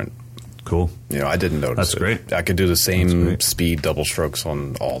feels different. Cool. I didn't notice. That's it. Great. I could do the same speed double strokes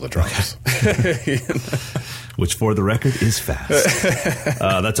on all the drums. Okay. Which, for the record, is fast.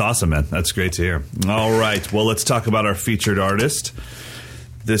 That's awesome, man. That's great to hear. All right. Well, let's talk about our featured artist.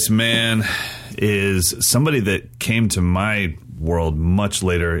 This man is somebody that came to my world much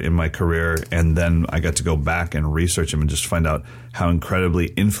later in my career, and then I got to go back and research him and just find out how incredibly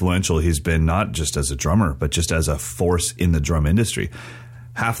influential he's been, not just as a drummer, but just as a force in the drum industry.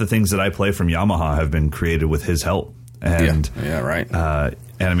 Half the things that I play from Yamaha have been created with his help. And right.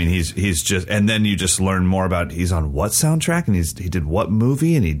 And I mean, he's just, and then you just learn more about he's on what soundtrack and he did what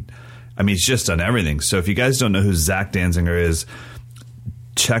movie, and he's just done everything. So if you guys don't know who Zach Danziger is,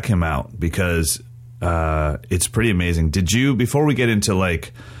 check him out because it's pretty amazing. Did you, before we get into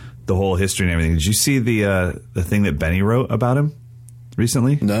like the whole history and everything, did you see the thing that Benny wrote about him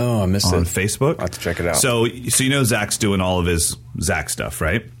recently? No, I missed it. On Facebook? I'll have to check it out. So Zach's doing all of his Zach stuff,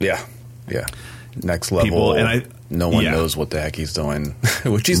 right? Yeah. Next level. No one knows what the heck he's doing,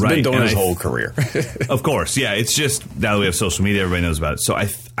 which he's been doing his whole career. Of course, yeah. It's just now that we have social media, everybody knows about it. So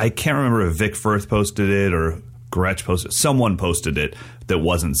I can't remember if Vic Firth posted it or Gretsch posted it. Someone posted it that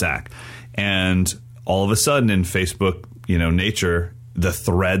wasn't Zach. And all of a sudden in Facebook, nature, the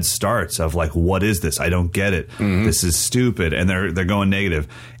thread starts of like, what is this? I don't get it. Mm-hmm. This is stupid. And they're going negative.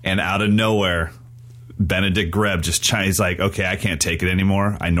 And out of nowhere, Benedict Greb he's like, okay, I can't take it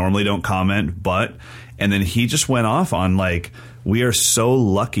anymore. I normally don't comment, but, and then he just went off on like, we are so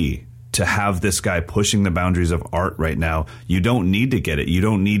lucky to have this guy pushing the boundaries of art right now. You don't need to get it. You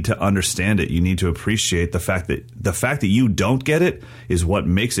don't need to understand it. You need to appreciate the fact that you don't get it is what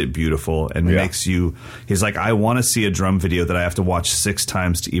makes it beautiful and makes you. He's like, I want to see a drum video that I have to watch 6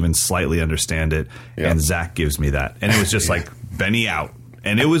 times to even slightly understand it. Yeah. And Zach gives me that. And it was just like Benny out.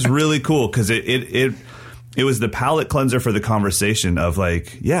 And it was really cool because it was the palate cleanser for the conversation of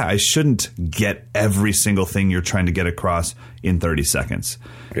like, yeah, I shouldn't get every single thing you're trying to get across in 30 seconds.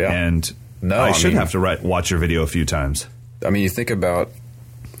 Yeah. And I should have to watch your video a few times. I mean, you think about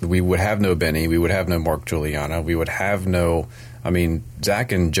we would have no Benny, we would have no Mark Juliana, we would have no. I mean,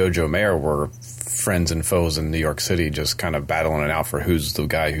 Zach and JoJo Mayer were friends and foes in New York City, just kind of battling it out for who's the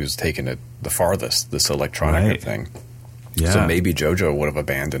guy who's taken it the farthest, this electronica thing. Yeah. So maybe JoJo would have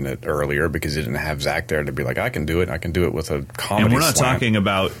abandoned it earlier because he didn't have Zach there to be like, I can do it with a comedy. And we're not slant. talking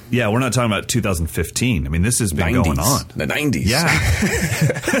about 2015. I mean, this has been 90s. going on. The 90s. Yeah.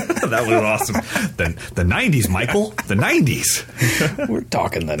 That was awesome. The 90s, Michael. The 90s. We're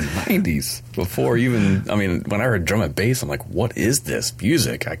talking the 90s. Before even, I mean, when I heard drum and bass, I'm like, what is this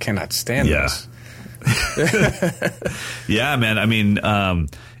music? I cannot stand this. Yeah, man. I mean,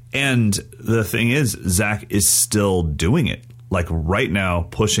 and the thing is, Zach is still doing it. Like right now,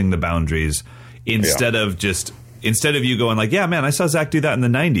 pushing the boundaries instead of you going like, yeah, man, I saw Zach do that in the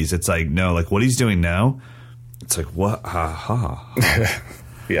 90s. It's like, no, like what he's doing now. It's like, what?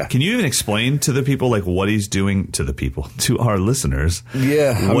 Yeah. Can you even explain to the people like what he's doing to our listeners?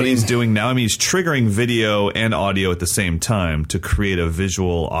 Yeah. What he's doing now? I mean, he's triggering video and audio at the same time to create a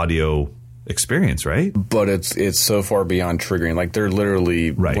visual audio experience, right? But it's so far beyond triggering. Like they're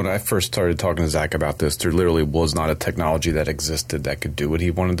literally, when I first started talking to Zach about this, there literally was not a technology that existed that could do what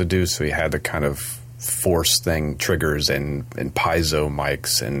he wanted to do. So he had to kind of force triggers and piezo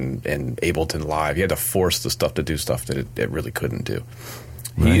mics and Ableton Live. He had to force the stuff to do stuff that it really couldn't do.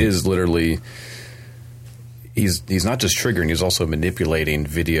 Right. He is literally, he's not just triggering, he's also manipulating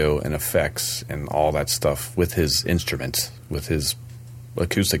video and effects and all that stuff with his instruments, with his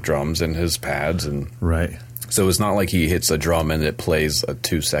acoustic drums and his pads. And so it's not like he hits a drum and it plays a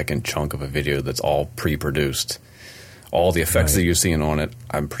 2-second chunk of a video that's all pre-produced. All the effects that you're seeing on it,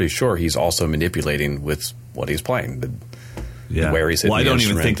 I'm pretty sure he's also manipulating with what he's playing. Where he's hitting I don't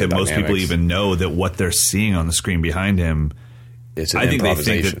even think that most people even know that what they're seeing on the screen behind him. It's an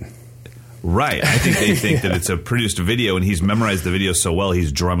improvisation. Right. I think they think that it's a produced video and he's memorized the video so well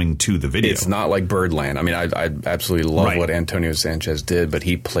he's drumming to the video. It's not like Birdland. I mean, I absolutely love what Antonio Sanchez did, but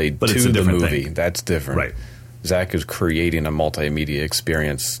he played to the movie. Thing. That's different. Right. Zach is creating a multimedia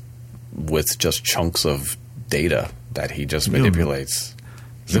experience with just chunks of data that he just manipulates.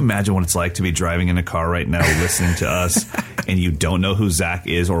 Can you imagine what it's like to be driving in a car right now listening to us and you don't know who Zach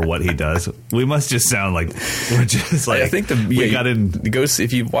is or what he does? We must just sound like we're just like, I think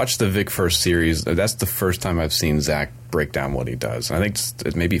if you watch the Vic First series, that's the first time I've seen Zach break down what he does. I think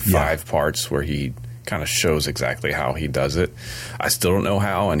it's maybe 5 parts where he kind of shows exactly how he does it. I still don't know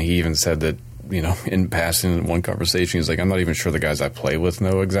how, and he even said that, in passing in one conversation, he's like, I'm not even sure the guys I play with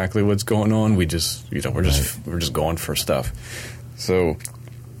know exactly what's going on. We just, we're just going for stuff. So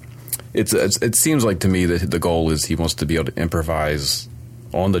it seems like to me that the goal is he wants to be able to improvise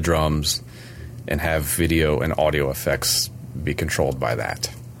on the drums and have video and audio effects be controlled by that.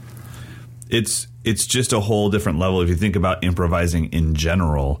 It's just a whole different level. If you think about improvising in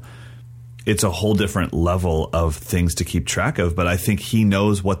general, it's a whole different level of things to keep track of. But I think he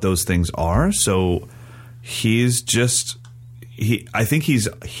knows what those things are. So I think he's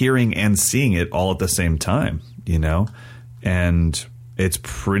hearing and seeing it all at the same time, and it's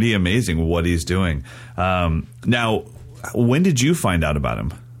pretty amazing what he's doing. Now, when did you find out about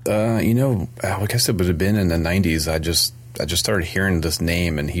him? I guess it would have been in the 90s. I just started hearing this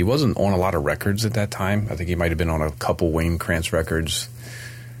name, and he wasn't on a lot of records at that time. I think he might have been on a couple Wayne Krantz records.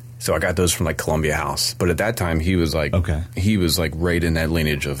 So I got those from like Columbia House. But at that time, he was like right in that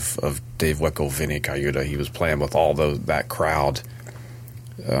lineage of Dave Weckl, Vinny Cayuta. He was playing with all that crowd.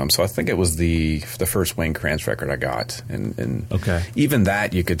 So I think it was the first Wayne Krantz record I got, and even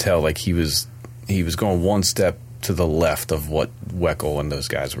that you could tell like he was going one step to the left of what Weckl and those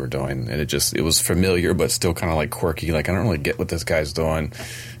guys were doing, and it was familiar but still kind of like quirky. Like I don't really get what this guy's doing.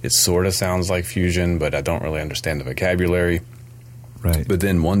 It sort of sounds like fusion, but I don't really understand the vocabulary. Right. But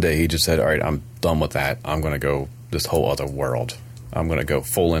then one day he just said, "All right, I'm done with that. I'm going to go this whole other world. I'm going to go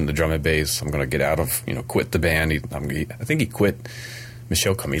full into drum and bass. I'm going to get out of quit the band." I think he quit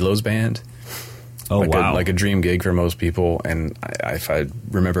Michelle Camilo's band. Oh, wow. Like a dream gig for most people. And if I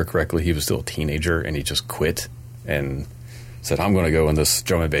remember correctly, he was still a teenager, and he just quit and said, I'm going to go in this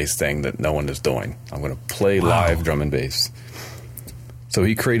drum and bass thing that no one is doing. I'm going to play live drum and bass. So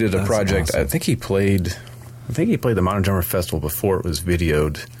he created a project. Awesome. I think he played the Modern Drummer Festival before it was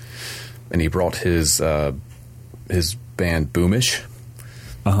videoed, and he brought his band Boomish.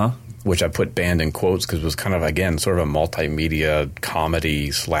 Which I put band in quotes because it was kind of, again, sort of a multimedia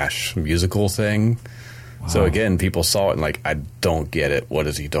comedy / musical thing. Wow. So, again, people saw it and, like, I don't get it. What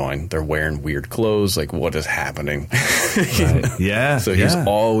is he doing? They're wearing weird clothes. Like, what is happening? Right. Yeah. So he's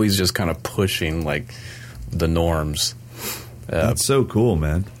always just kind of pushing, like, the norms. That's so cool,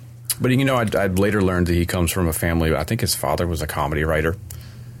 man. But, I'd later learned that he comes from a family. I think his father was a comedy writer.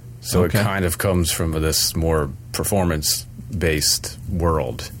 So it kind of comes from this more performance-based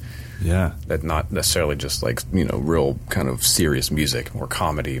world. Yeah. That not necessarily just like, real kind of serious music, more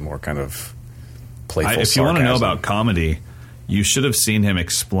comedy, more kind of playful If you want to know about comedy, you should have seen him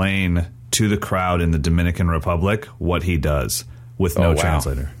explain to the crowd in the Dominican Republic what he does with no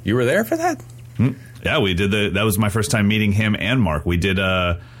translator. You were there for that? Yeah, we did that was my first time meeting him and Mark. We did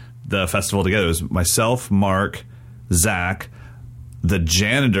the festival together. It was myself, Mark, Zach, the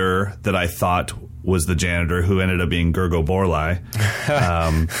janitor that I thought was the janitor who ended up being Gergo Borlai,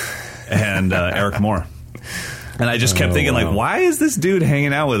 and Eric Moore. And I just kept thinking, why is this dude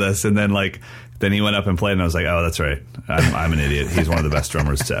hanging out with us? And then, then he went up and played, and I was like, oh, that's right. I'm an idiot. He's one of the best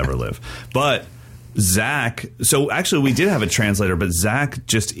drummers to ever live. But Zach, so actually we did have a translator, but Zach,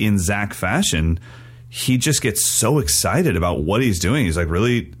 just in Zach fashion, he just gets so excited about what he's doing. He's like,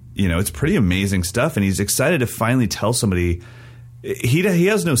 really, it's pretty amazing stuff. And he's excited to finally tell somebody. He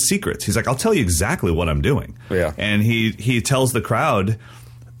has no secrets. He's like, I'll tell you exactly what I'm doing. Yeah. And he tells the crowd,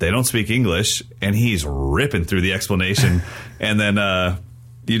 they don't speak English, and he's ripping through the explanation. And then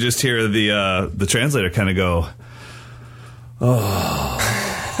you just hear the translator kind of go, oh.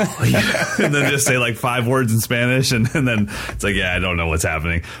 And then just say 5 words in Spanish, and then it's like, I don't know what's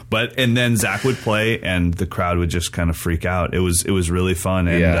happening. And then Zach would play, and the crowd would just kind of freak out. It was really fun,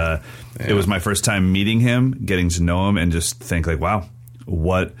 and it was my first time meeting him, getting to know him, and just think wow,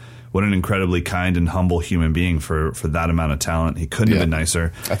 what an incredibly kind and humble human being for that amount of talent. He couldn't have been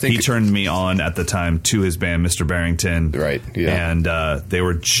nicer. I think he turned me on at the time to his band, Mr. Barrington. Right. Yeah. And they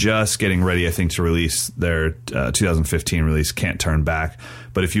were just getting ready, I think, to release their 2015 release, Can't Turn Back.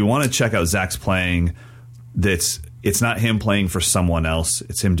 But if you want to check out Zach's playing, it's not him playing for someone else.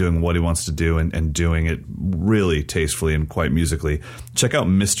 It's him doing what he wants to do and doing it really tastefully and quite musically. Check out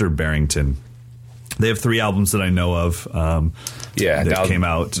Mr. Barrington. They have 3 albums that I know of that came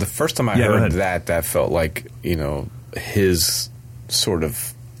out. The first time I heard that felt like, his sort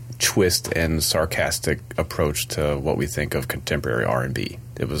of twist and sarcastic approach to what we think of contemporary R&B.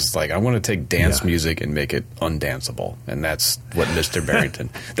 It was like, I want to take dance music and make it undanceable. And that's what Mr. Barrington,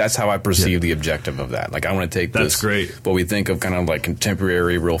 that's how I perceive the objective of that. I want to take what we think of kind of like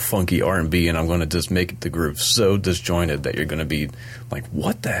contemporary, real funky R&B, and I'm going to just make the groove so disjointed that you're going to be like,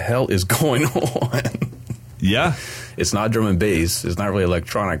 what the hell is going on? Yeah. It's not drum and bass. It's not really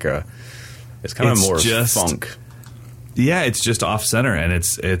electronica. It's kind of more just funk. Yeah, it's just off center, and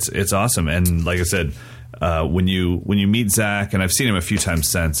it's awesome. And like I said, when you meet Zach, and I've seen him a few times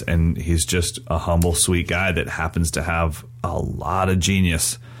since, and he's just a humble, sweet guy that happens to have a lot of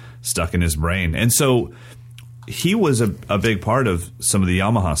genius stuck in his brain. And so he was a big part of some of the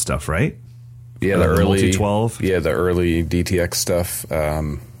Yamaha stuff, right? Yeah, the early Multi-12. Yeah, the early DTX stuff.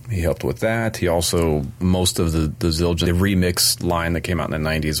 He helped with that. He also, most of the Zildjian, the remix line that came out in the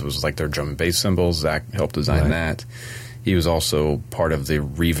 90s was like their drum and bass cymbals. Zach helped design that. He was also part of the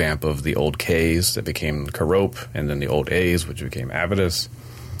revamp of the old Ks that became Karope, and then the old As, which became Avidus.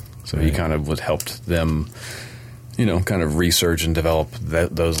 So he kind of helped them, kind of research and develop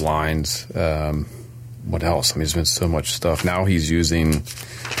those lines. What else? I mean, there's been so much stuff. Now he's using,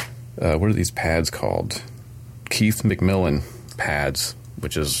 what are these pads called? Keith McMillan pads,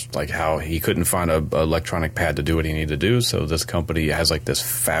 which is like how he couldn't find a electronic pad to do what he needed to do. So this company has like this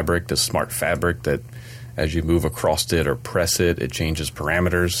fabric, this smart fabric that as you move across it or press it, it changes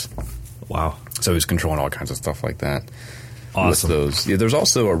parameters. Wow. So he's controlling all kinds of stuff like that. Awesome. With those. Yeah, there's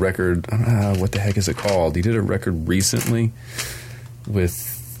also a record, what the heck is it called? He did a record recently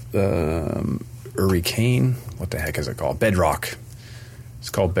with Hurricane. What the heck is it called? Bedrock. It's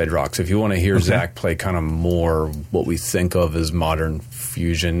called Bedrock. So if you want to hear Zach play kind of more what we think of as modern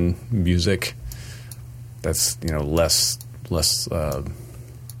fusion music, that's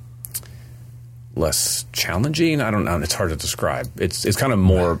less challenging. I don't know. It's hard to describe. It's kind of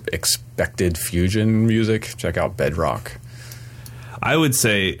more expected fusion music. Check out Bedrock. I would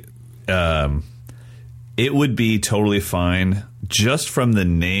say it would be totally fine just from the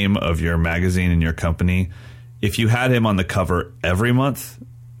name of your magazine and your company. If you had him on the cover every month,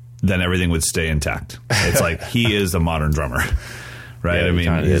 then everything would stay intact. It's like he is a modern drummer, right? Yeah, I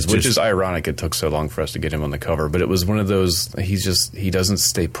mean, which is ironic. It took so long for us to get him on the cover, but it was one of those. He doesn't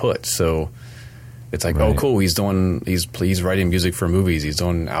stay put. So it's like, oh, cool. He's writing music for movies. He's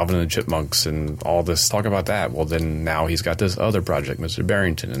doing Alvin and the Chipmunks and all this. Talk about that. Well, then now he's got this other project, Mr.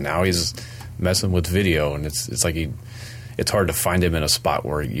 Barrington, and now he's messing with video, and it's like it's hard to find him in a spot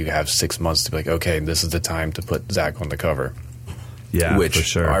where you have 6 months to be like, okay, this is the time to put Zach on the cover. Yeah, which for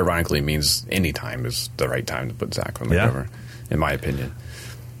sure. Ironically means any time is the right time to put Zach on the cover, in my opinion.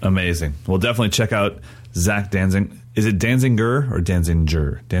 Amazing. Well, definitely check out Zach Danziger. Is it Danziger or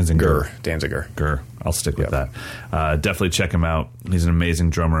Danziger? Danziger. I'll stick with that. Definitely check him out. He's an amazing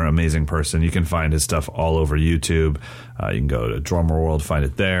drummer, amazing person. You can find his stuff all over YouTube. You can go to Drummer World, find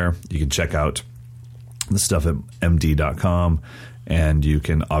it there. You can check out the stuff at md.com. And you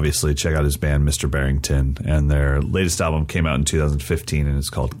can obviously check out his band, Mr. Barrington. And their latest album came out in 2015, and it's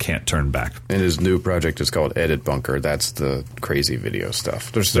called Can't Turn Back. And his new project is called Edit Bunker. That's the crazy video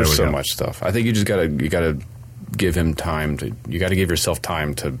stuff. There's so much stuff. I think you just gotta give him time to. You got to give yourself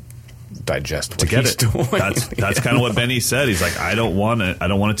time to digest what he's doing. That's kind of what Benny said. He's like, I don't want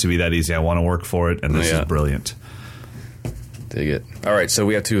it to be that easy. I want to work for it, and this is brilliant. Dig it. All right, so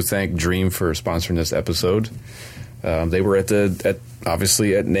we have to thank Dream for sponsoring this episode. They were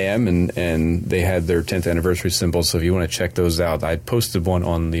obviously at NAMM, and they had their 10th anniversary cymbals. So if you want to check those out, I posted one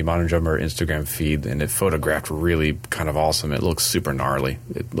on the Modern Drummer Instagram feed, and it photographed really kind of awesome. It looks super gnarly.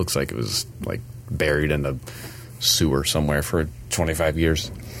 It looks like it was like buried in a sewer somewhere for 25 years.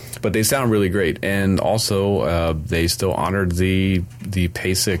 But they sound really great, and also they still honored the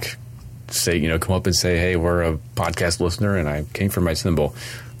PASIC. Come up and say, hey, we're a podcast listener, and I came for my cymbal.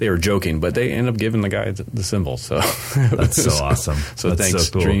 They were joking, but they ended up giving the guy the cymbal. So that's so awesome. So that's thanks,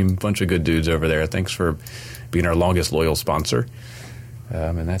 so cool. Dream. Bunch of good dudes over there. Thanks for being our longest loyal sponsor.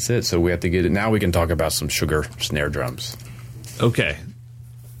 And that's it. So we have to get it. Now we can talk about some Sugar snare drums. Okay.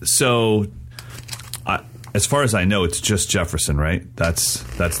 So as far as I know, it's just Jefferson, right? That's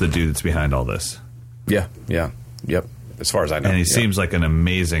the dude that's behind all this. Yeah. Yep. As far as I know. And he seems like an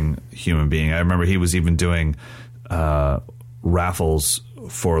amazing human being. I remember he was even doing raffles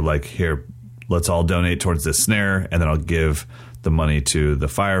for here, let's all donate towards this snare, and then I'll give the money to the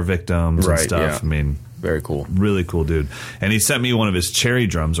fire victims and stuff. Yeah. I mean, very cool. Really cool dude. And he sent me one of his cherry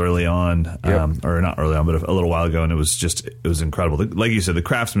drums early on, or not early on, but a little while ago, and it was incredible. Like you said, the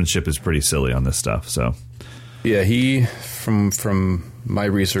craftsmanship is pretty silly on this stuff. So yeah, he from my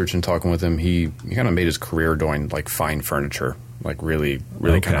research and talking with him, he kind of made his career doing fine furniture, really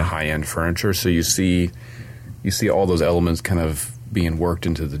kind of high end furniture. So you see all those elements kind of being worked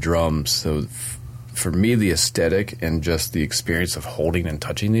into the drums. So for me, the aesthetic and just the experience of holding and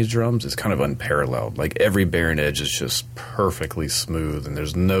touching these drums is kind of unparalleled. Every bearing edge is just perfectly smooth, and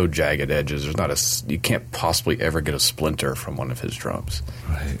there's no jagged edges. You can't possibly ever get a splinter from one of his drums.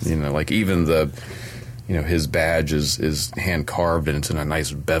 Right. Even his badge is hand carved, and it's in a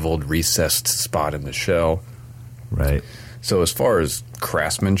nice beveled, recessed spot in the shell. Right. So as far as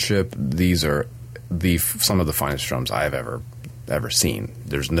craftsmanship, these are some of the finest drums I've ever seen.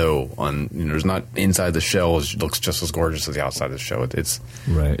 There's there's not inside the shell looks just as gorgeous as the outside of the shell.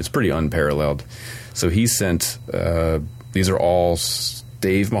 It's pretty unparalleled. So he sent these are all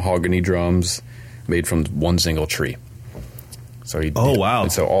stave mahogany drums made from one single tree. So wow!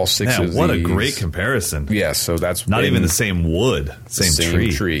 And so all six of these. What a great comparison! Yeah, so that's not even the same wood,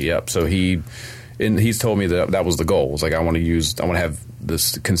 same tree. Yep. So he's told me that was the goal. It was I want to have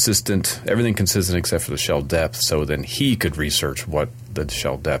this everything consistent except for the shell depth. So then he could research what the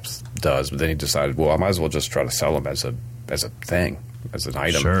shell depth does. But then he decided, well, I might as well just try to sell them as a thing, as an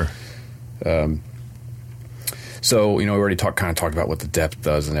item. Sure. So we already talked about what the depth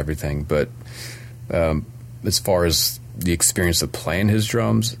does and everything. But as far as the experience of playing his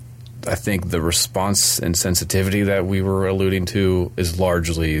drums, I think the response and sensitivity that we were alluding to is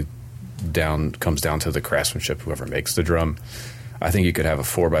largely comes down to the craftsmanship, whoever makes the drum. I think you could have a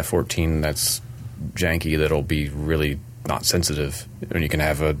 4x14 that's janky that'll be really not sensitive, and you can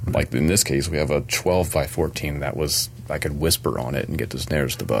have in this case we have a 12x14 that I could whisper on it and get the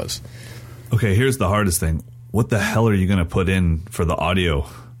snares to buzz. Okay, here's the hardest thing. What the hell are you going to put in for the audio?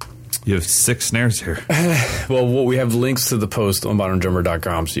 You have 6 snares here. Well, we have links to the post on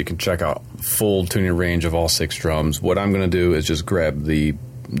moderndrummer.com, so you can check out full tuning range of all 6 drums. What I'm going to do is just grab the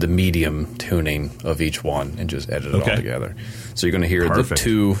medium tuning of each one and just edit it all together. So you're going to hear the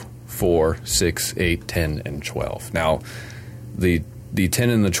 2, 4, 6, 8, 10, and 12. Now, the 10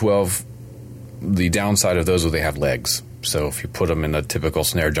 and the 12, the downside of those is they have legs. So if you put them in a typical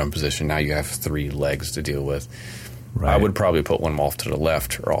snare drum position, now you have 3 legs to deal with. Right. I would probably put one off to the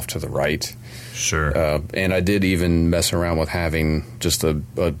left or off to the right. Sure. And I did even mess around with having just a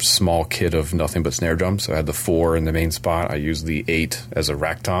small kit of nothing but snare drums. So I had the 4 in the main spot. I used the 8 as a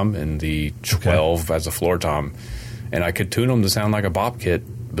rack tom and the 12 as a floor tom. And I could tune them to sound like a bop kit,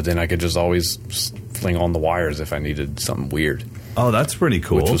 but then I could just always fling on the wires if I needed something weird. Oh, that's pretty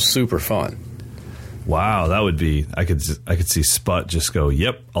cool. Which was super fun. Wow, that would be. I could see Sput just go,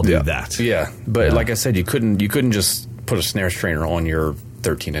 "Yep, I'll do that." Yeah, but like I said, you couldn't just put a snare strainer on your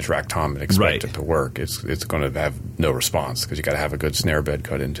 13-inch rack tom and expect it to work. It's going to have no response because you got to have a good snare bed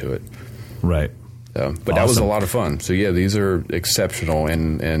cut into it. Right. But awesome. That was a lot of fun. So yeah, these are exceptional,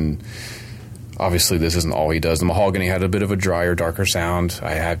 and obviously this isn't all he does. The mahogany had a bit of a drier, darker sound.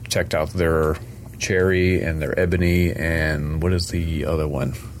 I have checked out their cherry and their ebony, and what is the other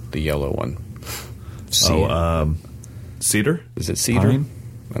one? The yellow one. Cedar? Is it cedar? Pine?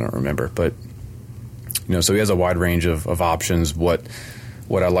 I don't remember, but so he has a wide range of options. What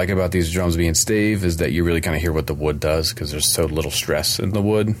I like about these drums being stave is that you really kind of hear what the wood does, because there's so little stress in the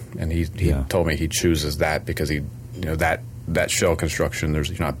wood. And he told me he chooses that because that shell construction, you're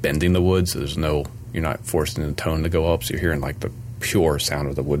not bending the wood, so you're not forcing the tone to go up, so you're hearing like the pure sound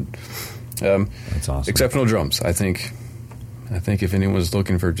of the wood. That's awesome. Exceptional drums. I think if anyone's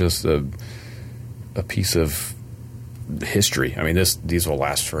looking for just a piece of history, I mean, these will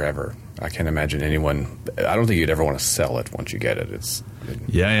last forever. I can't imagine anyone. I don't think you'd ever want to sell it once you get it.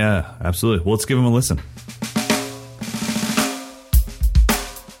 Yeah, absolutely. Well, let's give him a listen.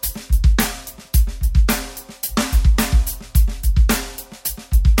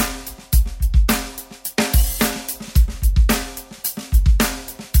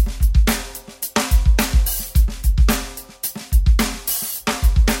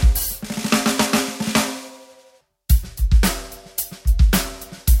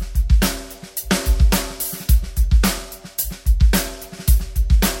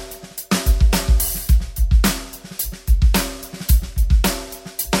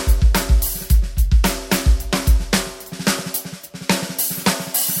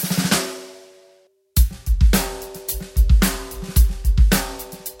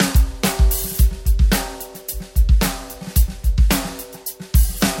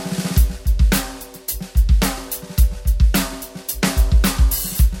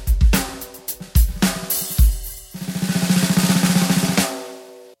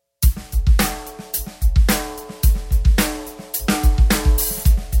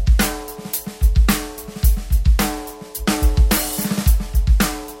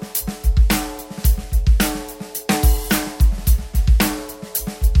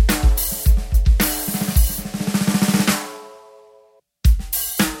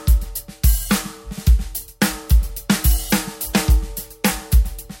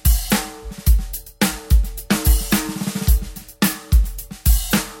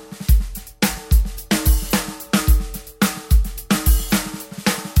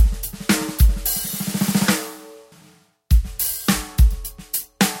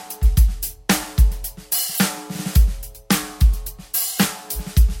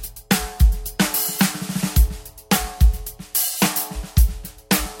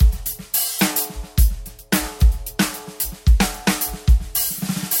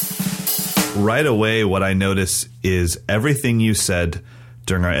 Right away, what I notice is everything you said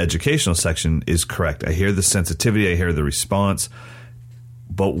during our educational section is correct. I hear the sensitivity, I hear the response,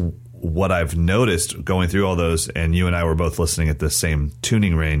 but what I've noticed going through all those, and you and I were both listening at the same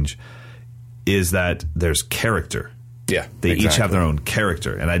tuning range, is that there's character. Yeah, they each have their own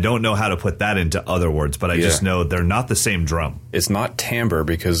character, and I don't know how to put that into other words, but I just know they're not the same drum. It's not timbre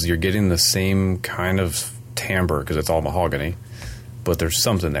because you're getting the same kind of timbre because it's all mahogany, but there's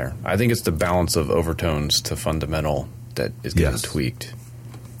something there. I think it's the balance of overtones to fundamental that is getting tweaked.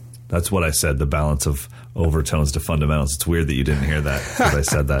 That's what I said, the balance of overtones to fundamentals. It's weird that you didn't hear that because I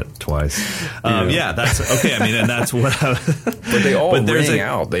said that twice. Yeah, that's okay. I mean, and that's what but they all ring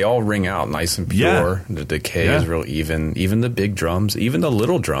out. They all ring out nice and pure. The decay is real even. Even the big drums, even the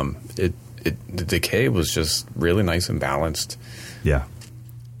little drum, the decay was just really nice and balanced. Yeah.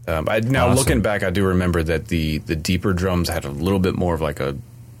 Looking back, I do remember that the deeper drums had a little bit more of like I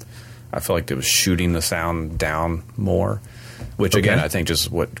feel like it was shooting the sound down more, which again, I think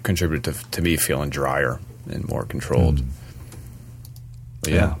just what contributed to me feeling drier and more controlled.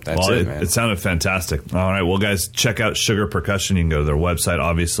 That's it, man. It sounded fantastic. All right, well, guys, check out Sugar Percussion. You can go to their website,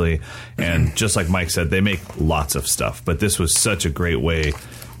 obviously, and just like Mike said, they make lots of stuff, but this was such a great way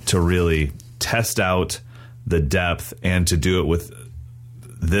to really test out the depth and to do it with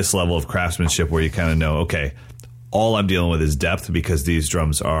this level of craftsmanship where you kind of know, okay, all I'm dealing with is depth because these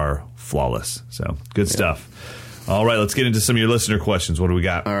drums are flawless. So good stuff. All right, let's get into some of your listener questions. What do we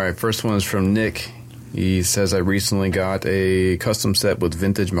got? All right, first one is from Nick. He says, I recently got a custom set with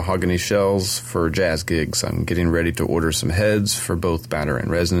vintage mahogany shells for jazz gigs. I'm getting ready to order some heads for both batter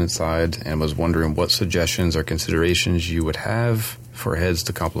and resonance side and was wondering what suggestions or considerations you would have for heads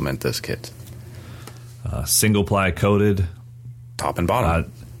to complement this kit. Single ply coated. Top and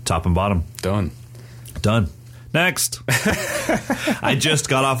bottom. Top and bottom. Done. Next. I just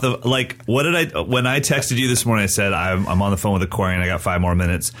got off when I texted you this morning, I said, I'm on the phone with Aquarian. I got 5 more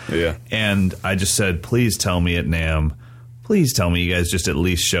minutes. Yeah. And I just said, please tell me at NAMM, please tell me you guys just at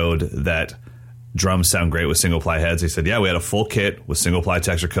least showed that drums sound great with single ply heads. He said, yeah, we had a full kit with single ply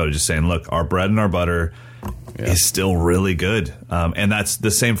texture coated, just saying, look, our bread and our butter is still really good. And that's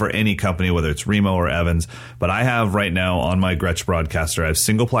the same for any company, whether it's Remo or Evans. But I have right now on my Gretsch Broadcaster, I have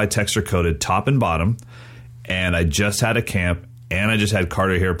single ply texture coated top and bottom. And I just had a camp, and I just had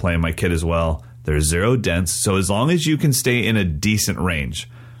Carter here playing my kit as well. There's 0 dents. So as long as you can stay in a decent range,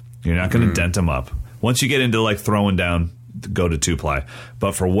 you're not going to dent them up. Once you get into like throwing down, go to 2-ply.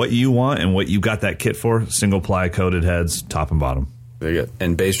 But for what you want and what you got that kit for, single ply coated heads, top and bottom.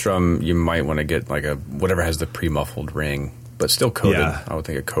 And bass drum, you might want to get like a whatever has the pre-muffled ring, but still coated. Yeah. I would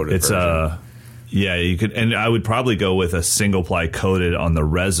think a coated version. Yeah, you could, and I would probably go with a single ply coated on the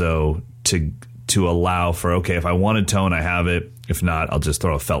Rezo to allow for, okay, if I wanted tone, I have it. If not, I'll just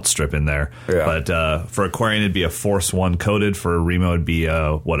throw a felt strip in there. Yeah. But for Aquarian, it'd be a Force 1 coated. For a Remo, it'd be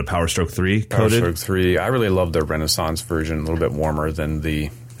a Power Stroke 3 coated. Power Stroke 3. I really love the Renaissance version, a little bit warmer than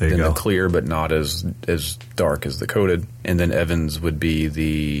the clear, but not as dark as the coated. And then Evans would be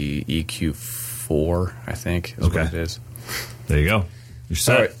the EQ4, I think, is what it is. There you go. You're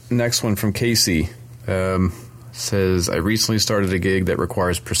set. All right, next one from Casey. Says, I recently started a gig that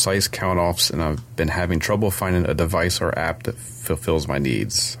requires precise count-offs, and I've been having trouble finding a device or app that fulfills my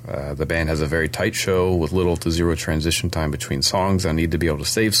needs. The band has a very tight show with little to zero transition time between songs. I need to be able to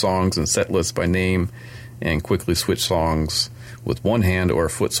save songs and set lists by name and quickly switch songs with one hand or a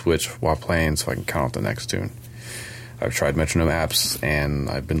foot switch while playing so I can count out the next tune. I've tried metronome apps, and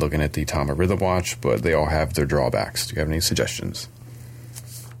I've been looking at the Tama Rhythm Watch, but they all have their drawbacks. Do you have any suggestions?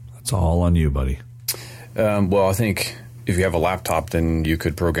 That's all on you, buddy. Well, I think if you have a laptop, then you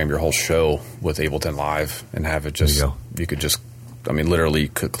could program your whole show with Ableton Live and have it just, you could just, literally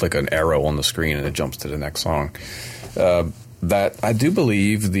could click an arrow on the screen and it jumps to the next song. That I do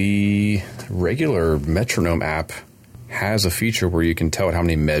believe the regular metronome app has a feature where you can tell it how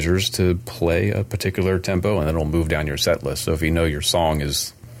many measures to play a particular tempo, and it'll move down your set list. So if you know your song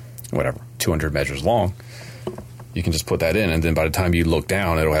is, 200 measures long, you can just put that in, and then by the time you look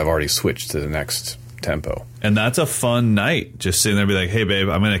down, it'll have already switched to the next tempo. And that's a fun night, just sitting there and be like, hey babe,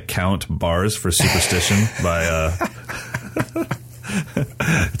 I'm going to count bars for Superstition by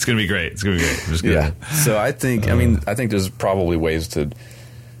it's going to be great. I'm just gonna, So I think I think there's probably ways to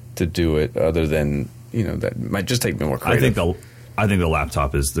do it other than, that might just take me more creative. I think the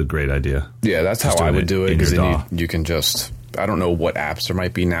laptop is the great idea. Yeah, that's just how I would do it, because then you can just, I don't know what apps there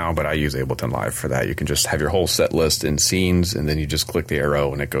might be now, but I use Ableton Live for that. You can just have your whole set list in scenes, and then you just click the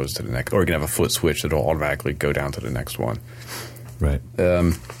arrow and it goes to the next. Or you can have a foot switch that'll automatically go down to the next one. Right.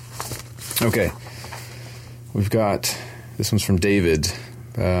 Okay. We've got, this one's from David.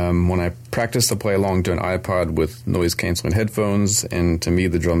 When I practice to play along to an iPod with noise-canceling headphones, and to me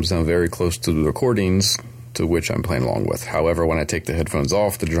the drums sound very close to the recordings to which I'm playing along with. However, when I take the headphones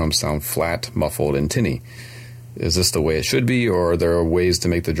off, the drums sound flat, muffled, and tinny. Is this the way it should be, or are there ways to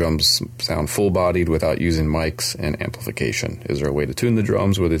make the drums sound full-bodied without using mics and amplification? Is there a way to tune the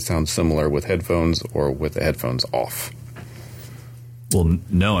drums where they sound similar with headphones or with the headphones off? Well,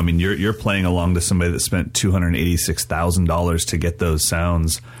 no. You're playing along to somebody that spent $286,000 to get those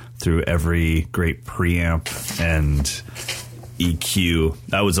sounds through every great preamp and EQ.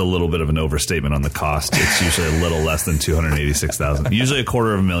 That was a little bit of an overstatement on the cost. It's usually a little less than $286,000. Usually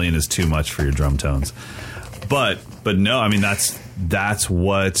 $250,000 is too much for your drum tones. But no, that's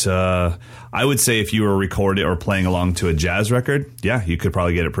what I would say. If you were recording or playing along to a jazz record, you could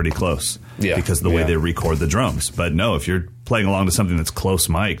probably get it pretty close. Yeah, because of the way they record the drums. But no, if you're playing along to something that's close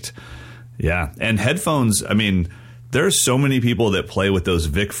mic'd, and headphones. There's so many people that play with those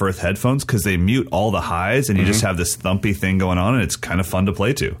Vic Firth headphones because they mute all the highs, and you just have this thumpy thing going on, and it's kind of fun to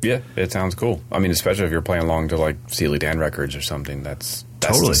play to. Yeah, it sounds cool. Especially if you're playing along to like Steely Dan records or something. That's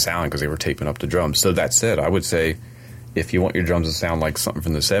totally the sound, because they were taping up the drums. So that said, I would say if you want your drums to sound like something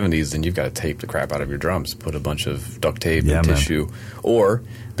from the 70s, then you've got to tape the crap out of your drums. Put a bunch of duct tape and tissue, or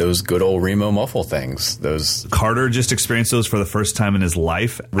those good old Remo muffle things. Those Carter just experienced those for the first time in his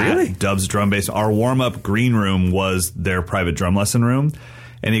life. Really? At Dub's Drum Bass. Our warm-up green room was their private drum lesson room.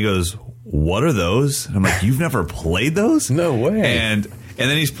 And he goes, what are those? And I'm like, you've never played those? No way. And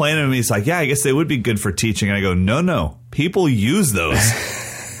then he's playing them, and he's like, I guess they would be good for teaching. And I go, no. People use those.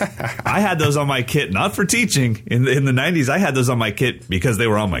 I had those on my kit, not for teaching. In the 90s, I had those on my kit because they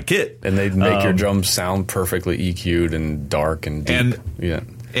were on my kit. And they'd make your drums sound perfectly EQ'd and dark and deep.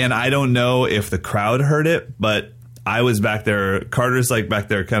 And I don't know if the crowd heard it, but I was back there. Carter's like back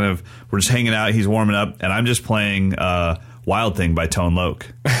there kind of, we're just hanging out. He's warming up, and I'm just playing Wild Thing by Tone Loc.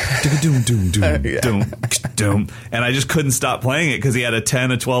 And I just couldn't stop playing it because he had a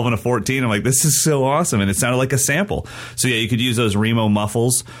 10, a 12, and a 14. I'm like, this is so awesome. And it sounded like a sample. So yeah, you could use those Remo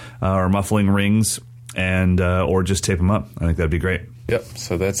muffles or muffling rings and or just tape them up. I think that'd be great. Yep,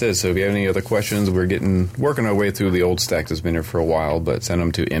 so that's it. So if you have any other questions, we're working our way through the old stack that's been here for a while, but send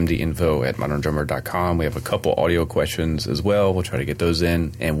them to mdinfo@moderndrummer.com. We have a couple audio questions as well. We'll try to get those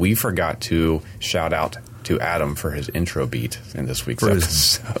in. And we forgot to shout out to Adam for his intro beat in this week's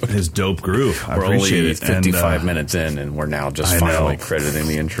episode. His dope groove. We're only 55 minutes in, and we're now just finally crediting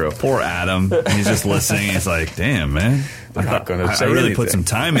the intro. Poor Adam. He's just listening. He's like, damn, man. I'm not going to say I really anything. put some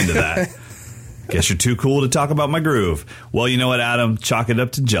time into that. Guess you're too cool to talk about my groove. Well, you know what, Adam? Chalk it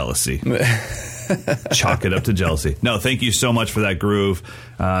up to jealousy. Chalk it up to jealousy. No, thank you so much for that groove.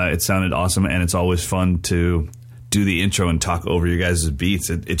 It sounded awesome, and it's always fun to do the intro and talk over your guys' beats.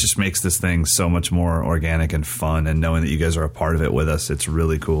 It just makes this thing so much more organic and fun, and knowing that you guys are a part of it with us, it's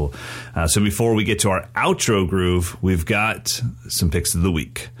really cool. So before we get to our outro groove, we've got some picks of the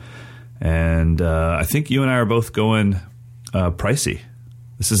week. And I think you and I are both going pricey.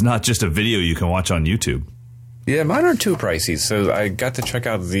 This is not just a video you can watch on YouTube. Yeah, mine are too pricey. So I got to check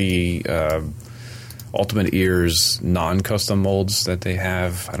out the Ultimate Ears non-custom molds that they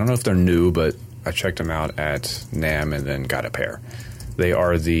have. I don't know if they're new, but I checked them out at NAMM and then got a pair. They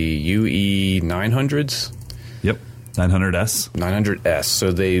are the UE 900s. Yep, 900S. 900S.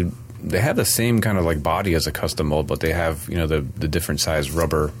 So they have the same kind of like body as a custom mold, but they have, you know, the different size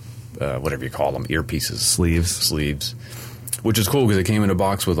rubber, whatever you call them, earpieces. Sleeves. Which is cool because it came in a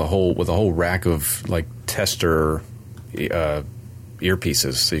box with a whole rack of like tester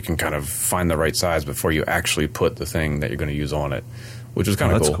earpieces, so you can kind of find the right size before you actually put the thing that you're going to use on it, which is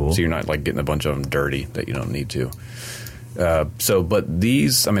kind of cool. So you're not like getting a bunch of them dirty that you don't need to. But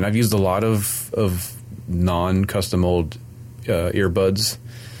these, I mean, I've used a lot of non-custom mold earbuds.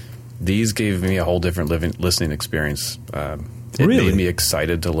 These gave me a whole different listening experience. It made me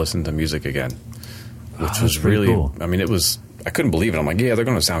excited to listen to music again, which was really cool. I mean, I couldn't believe it. I'm like, yeah, they're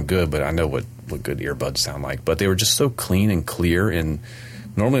going to sound good, but I know what good earbuds sound like. But they were just so clean and clear. And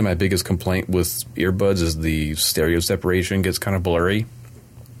normally my biggest complaint with earbuds is the stereo separation gets kind of blurry.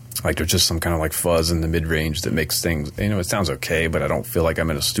 Like there's just some kind of like fuzz in the mid-range that makes things, you know, it sounds okay, but I don't feel like I'm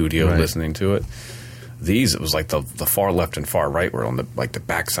in a studio listening to it. These, it was like the far left and far right were on the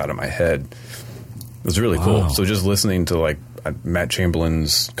back side of my head. It was really cool. So just listening to like Matt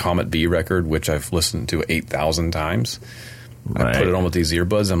Chamberlain's Comet B record, which I've listened to 8,000 times. I put it on with these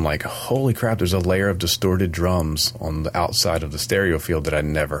earbuds. I'm like, holy crap, there's a layer of distorted drums on the outside of the stereo field that I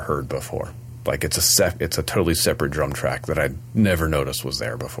never heard before. Like it's a totally separate drum track that I never noticed was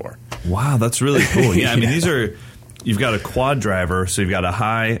there before. Wow, that's really cool. Yeah, I mean, these are, you've got a quad driver, so you've got a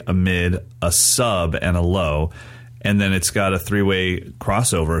high, a mid, a sub, and a low. And then it's got a three-way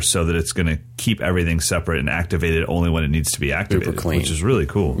crossover so that it's going to keep everything separate and activate it only when it needs to be activated, super clean, which is really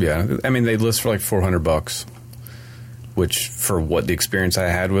cool. Yeah, I mean, they list for like $400, which for what the experience I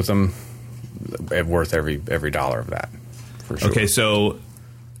had with them, it's worth every dollar of that, for sure. Okay, so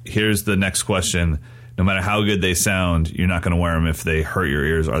here's the next question. No matter how good they sound, you're not going to wear them if they hurt your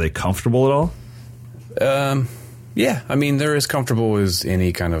ears. Are they comfortable at all? Yeah, I mean, they're as comfortable as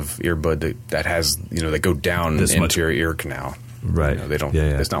any kind of earbud that has, you know, they go down into your ear canal. Right. You know, they don't.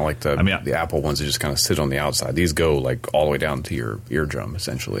 Yeah. It's not like the Apple ones that just kind of sit on the outside. These go like all the way down to your eardrum,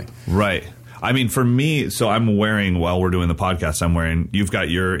 essentially. Right. I mean, for me, so I'm wearing, while we're doing the podcast, you've got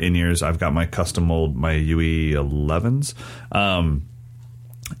your in-ears, I've got my custom mold, my UE 11s.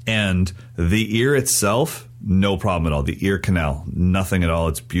 And the ear itself, no problem at all. The ear canal, nothing at all.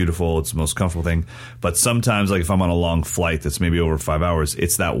 It's beautiful. It's the most comfortable thing. But sometimes, like if I'm on a long flight that's maybe over 5 hours,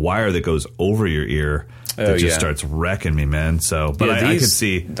 it's that wire that goes over your ear that just starts wrecking me, man. So, but I could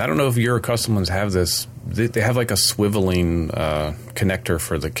see. I don't know if your custom ones have this. They have like a swiveling connector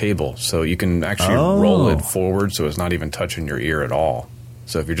for the cable, so you can actually roll it forward, so it's not even touching your ear at all.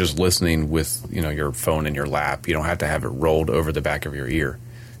 So if you're just listening with, you know, your phone in your lap, you don't have to have it rolled over the back of your ear.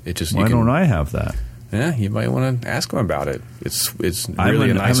 It just why don't I have that? Yeah, you might want to ask them about it. It's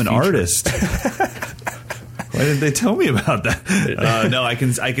really a nice I'm an feature. artist. Why didn't they tell me about that? No, I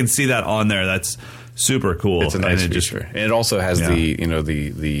can see that on there. That's super cool. It's a nice feature. And it also has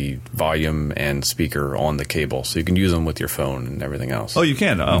the volume and speaker on the cable, so you can use them with your phone and everything else. Oh, you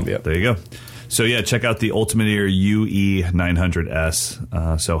can? Oh, yeah. There you go. So, yeah, check out the Ultimate Ear UE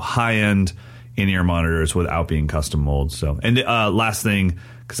 900S. So high-end in-ear monitors without being custom molds. So, and last thing,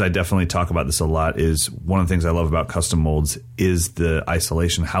 because I definitely talk about this a lot, is one of the things I love about custom molds is the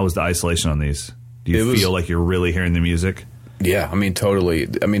isolation. How is the isolation on these? Do you feel like you're really hearing the music? Yeah, I mean, totally.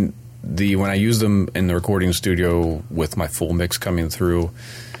 I mean, when I used them in the recording studio with my full mix coming through,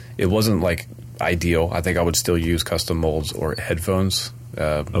 it wasn't like ideal. I think I would still use custom molds or headphones.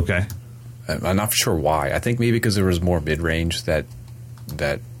 Okay. I'm not sure why. I think maybe because there was more mid-range that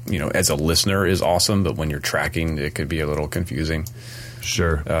as a listener is awesome, but when you're tracking, it could be a little confusing.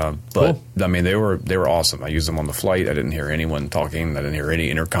 Sure. But cool. I mean, they were awesome. I used them on the flight. I didn't hear anyone talking. I didn't hear any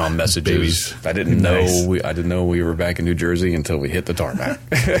intercom messages. I didn't know we were back in New Jersey until we hit the tarmac.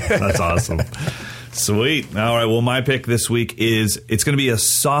 That's awesome. Sweet. All right. Well, my pick this week it's going to be a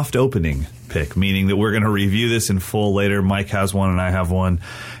soft opening pick, meaning that we're going to review this in full later. Mike has one and I have one.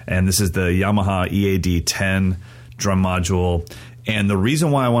 And this is the Yamaha EAD 10 drum module. And the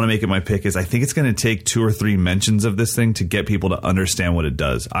reason why I want to make it my pick is I think it's going to take 2 or 3 mentions of this thing to get people to understand what it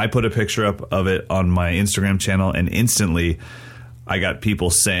does. I put a picture up of it on my Instagram channel, and instantly I got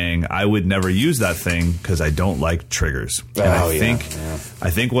people saying I would never use that thing because I don't like triggers. And I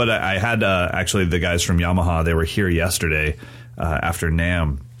think what I had, actually the guys from Yamaha, they were here yesterday after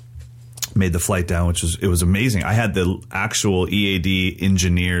NAMM made the flight down, it was amazing. I had the actual EAD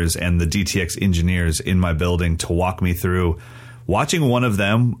engineers and the DTX engineers in my building to walk me through. Watching one of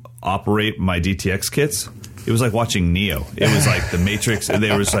them operate my DTX kits, it was like watching Neo. It was like the Matrix. And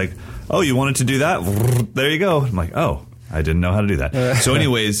they were just like, oh, you wanted to do that? There you go. I'm like, oh, I didn't know how to do that. So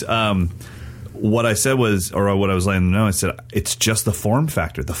anyways, what I said was, or what I was letting them know, I said, it's just the form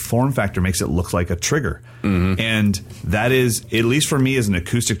factor. The form factor makes it look like a trigger. Mm-hmm. And that is, at least for me as an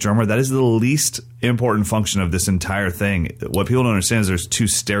acoustic drummer, that is the least important function of this entire thing. What people don't understand is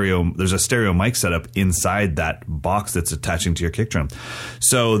there's a stereo mic setup inside that box that's attaching to your kick drum.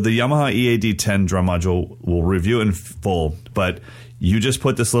 So the Yamaha EAD 10 drum module, we'll review in full, but you just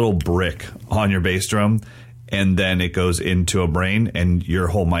put this little brick on your bass drum, and then it goes into a brain, and your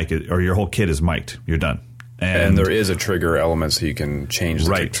whole your whole kit is mic'd. You're done. And there is a trigger element, so you can change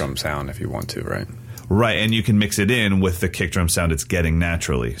the kick drum sound if you want to, right? Right, and you can mix it in with the kick drum sound it's getting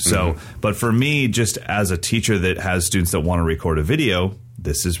naturally. So, but for me, just as a teacher that has students that want to record a video,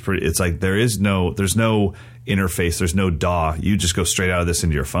 this is pretty. It's like there's no interface, there's no DAW. You just go straight out of this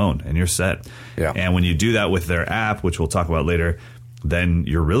into your phone, and you're set. Yeah. And when you do that with their app, which we'll talk about later, then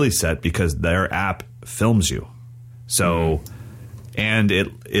you're really set because their app films you. So, and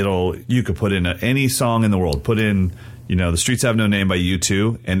you could put in any song in the world, put in, The Streets Have No Name by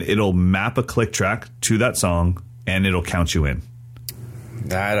U2, and it'll map a click track to that song, and it'll count you in.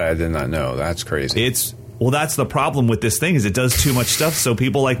 That I did not know. That's crazy. That's the problem with this thing is it does too much stuff. So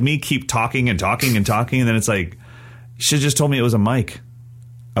people like me keep talking and talking and talking, and then it's like, you should have just told me it was a mic.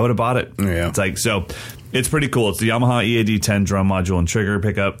 I would have bought it. Yeah. It's like, so it's pretty cool. It's the Yamaha EAD 10 drum module and trigger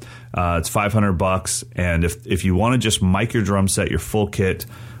pickup. It's $500. And if you want to just mic your drum set, your full kit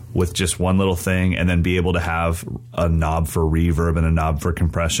with just one little thing, and then be able to have a knob for reverb and a knob for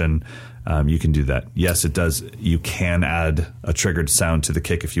compression, you can do that. Yes, it does. You can add a triggered sound to the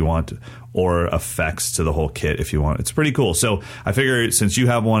kick if you want, or effects to the whole kit if you want. It's pretty cool. So I figure since you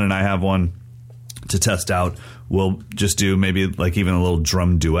have one and I have one to test out, we'll just do maybe like even a little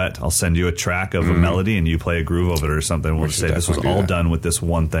drum duet. I'll send you a track of a melody and you play a groove of it or something. We'll say this was all done with this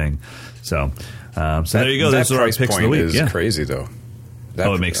one thing. So there you go. Those are our picks of the week. Is crazy though.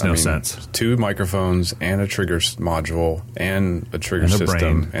 It makes no sense. 2 microphones and a trigger module and a trigger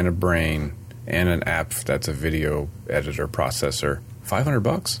system and a brain and an app that's a video editor processor.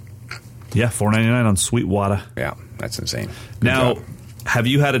 $500? Yeah, $499 on Sweetwater. Yeah, that's insane. Good job. Have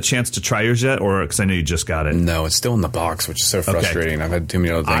you had a chance to try yours yet? Or because I know you just got it. No, it's still in the box, which is so frustrating. Okay. I've had too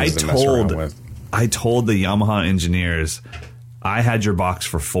many other things to mess around with. I told the Yamaha engineers I had your box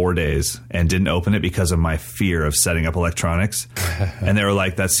for 4 days and didn't open it because of my fear of setting up electronics. And they were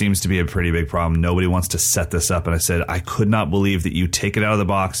like, that seems to be a pretty big problem. Nobody wants to set this up. And I said, I could not believe that you take it out of the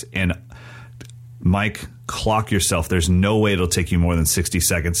box and, Mike, clock yourself. There's no way it'll take you more than 60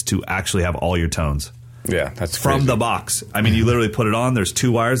 seconds to actually have all your tones. Yeah, that's from crazy. The box. I mean, you literally put it on. There's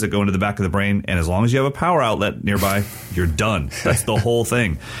 2 wires that go into the back of the brain, and as long as you have a power outlet nearby, you're done. That's the whole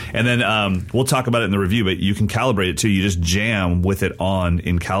thing. And then we'll talk about it in the review, but you can calibrate it too. You just jam with it on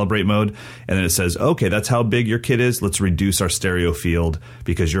in calibrate mode, and then it says, okay, that's how big your kit is. Let's reduce our stereo field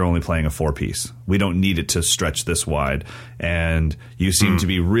because you're only playing a 4-piece. We don't need it to stretch this wide. And you seem to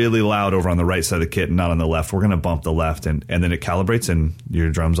be really loud over on the right side of the kit and not on the left. We're going to bump the left, and then it calibrates, and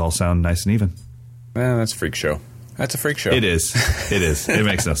your drums all sound nice and even. That's a freak show. That's a freak show. It is. It is. It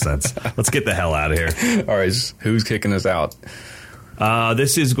makes no sense. Let's get the hell out of here. All right. Who's kicking us out?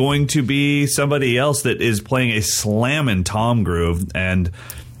 This is going to be somebody else that is playing a slammin' tom groove. And,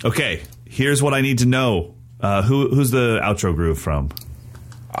 okay, here's what I need to know. Who's the outro groove from?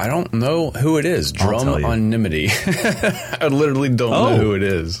 I don't know who it is. Drum Anonymity. I literally don't know who it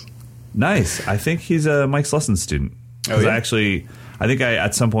is. Nice. I think he's a Mike Slusson student. Because I think I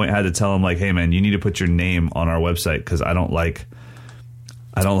at some point had to tell him, like, hey man, you need to put your name on our website because I don't like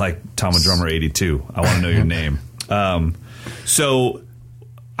Tom and Drummer 82. I want to know your name. So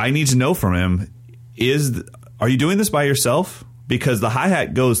I need to know from him, are you doing this by yourself? Because the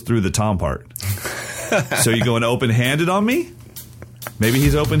hi-hat goes through the tom part. So you going open-handed on me? Maybe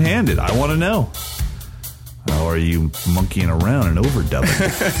he's open-handed. I want to know. Or are you monkeying around and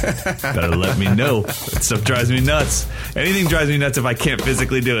overdubbing? Better let me know. That stuff drives me nuts. Anything drives me nuts if I can't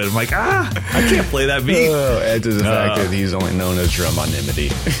physically do it. I'm like, I can't play that beat. Add to the fact that he's only known as drum anonymity.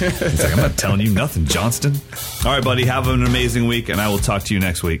 He's like, I'm not telling you nothing, Johnston. All right, buddy, have an amazing week, and I will talk to you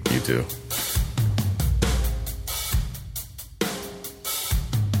next week. You too.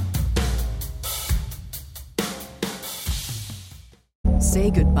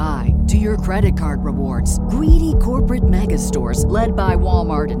 Say goodbye to your credit card rewards. Greedy corporate mega stores, led by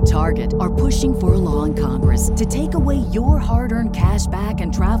Walmart and Target, are pushing for a law in Congress to take away your hard-earned cash back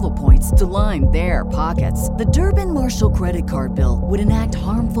and travel points to line their pockets. The Durbin-Marshall credit card bill would enact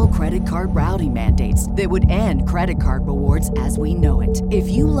harmful credit card routing mandates that would end credit card rewards as we know it. If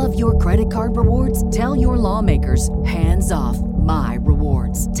you love your credit card rewards, tell your lawmakers, hands off my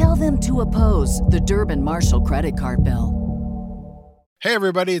rewards. Tell them to oppose the Durbin-Marshall credit card bill. Hey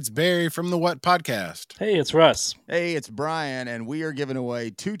everybody, it's Barry from the What Podcast. Hey, it's Russ. Hey, it's Brian, and we are giving away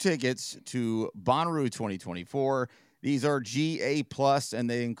 2 tickets to Bonnaroo 2024. These are GA+, and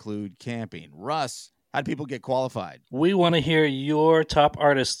they include camping. Russ, how do people get qualified? We want to hear your top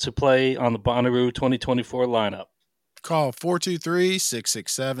artists to play on the Bonnaroo 2024 lineup. Call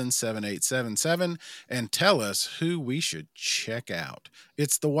 423-667-7877 and tell us who we should check out.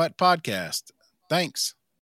 It's the What Podcast. Thanks.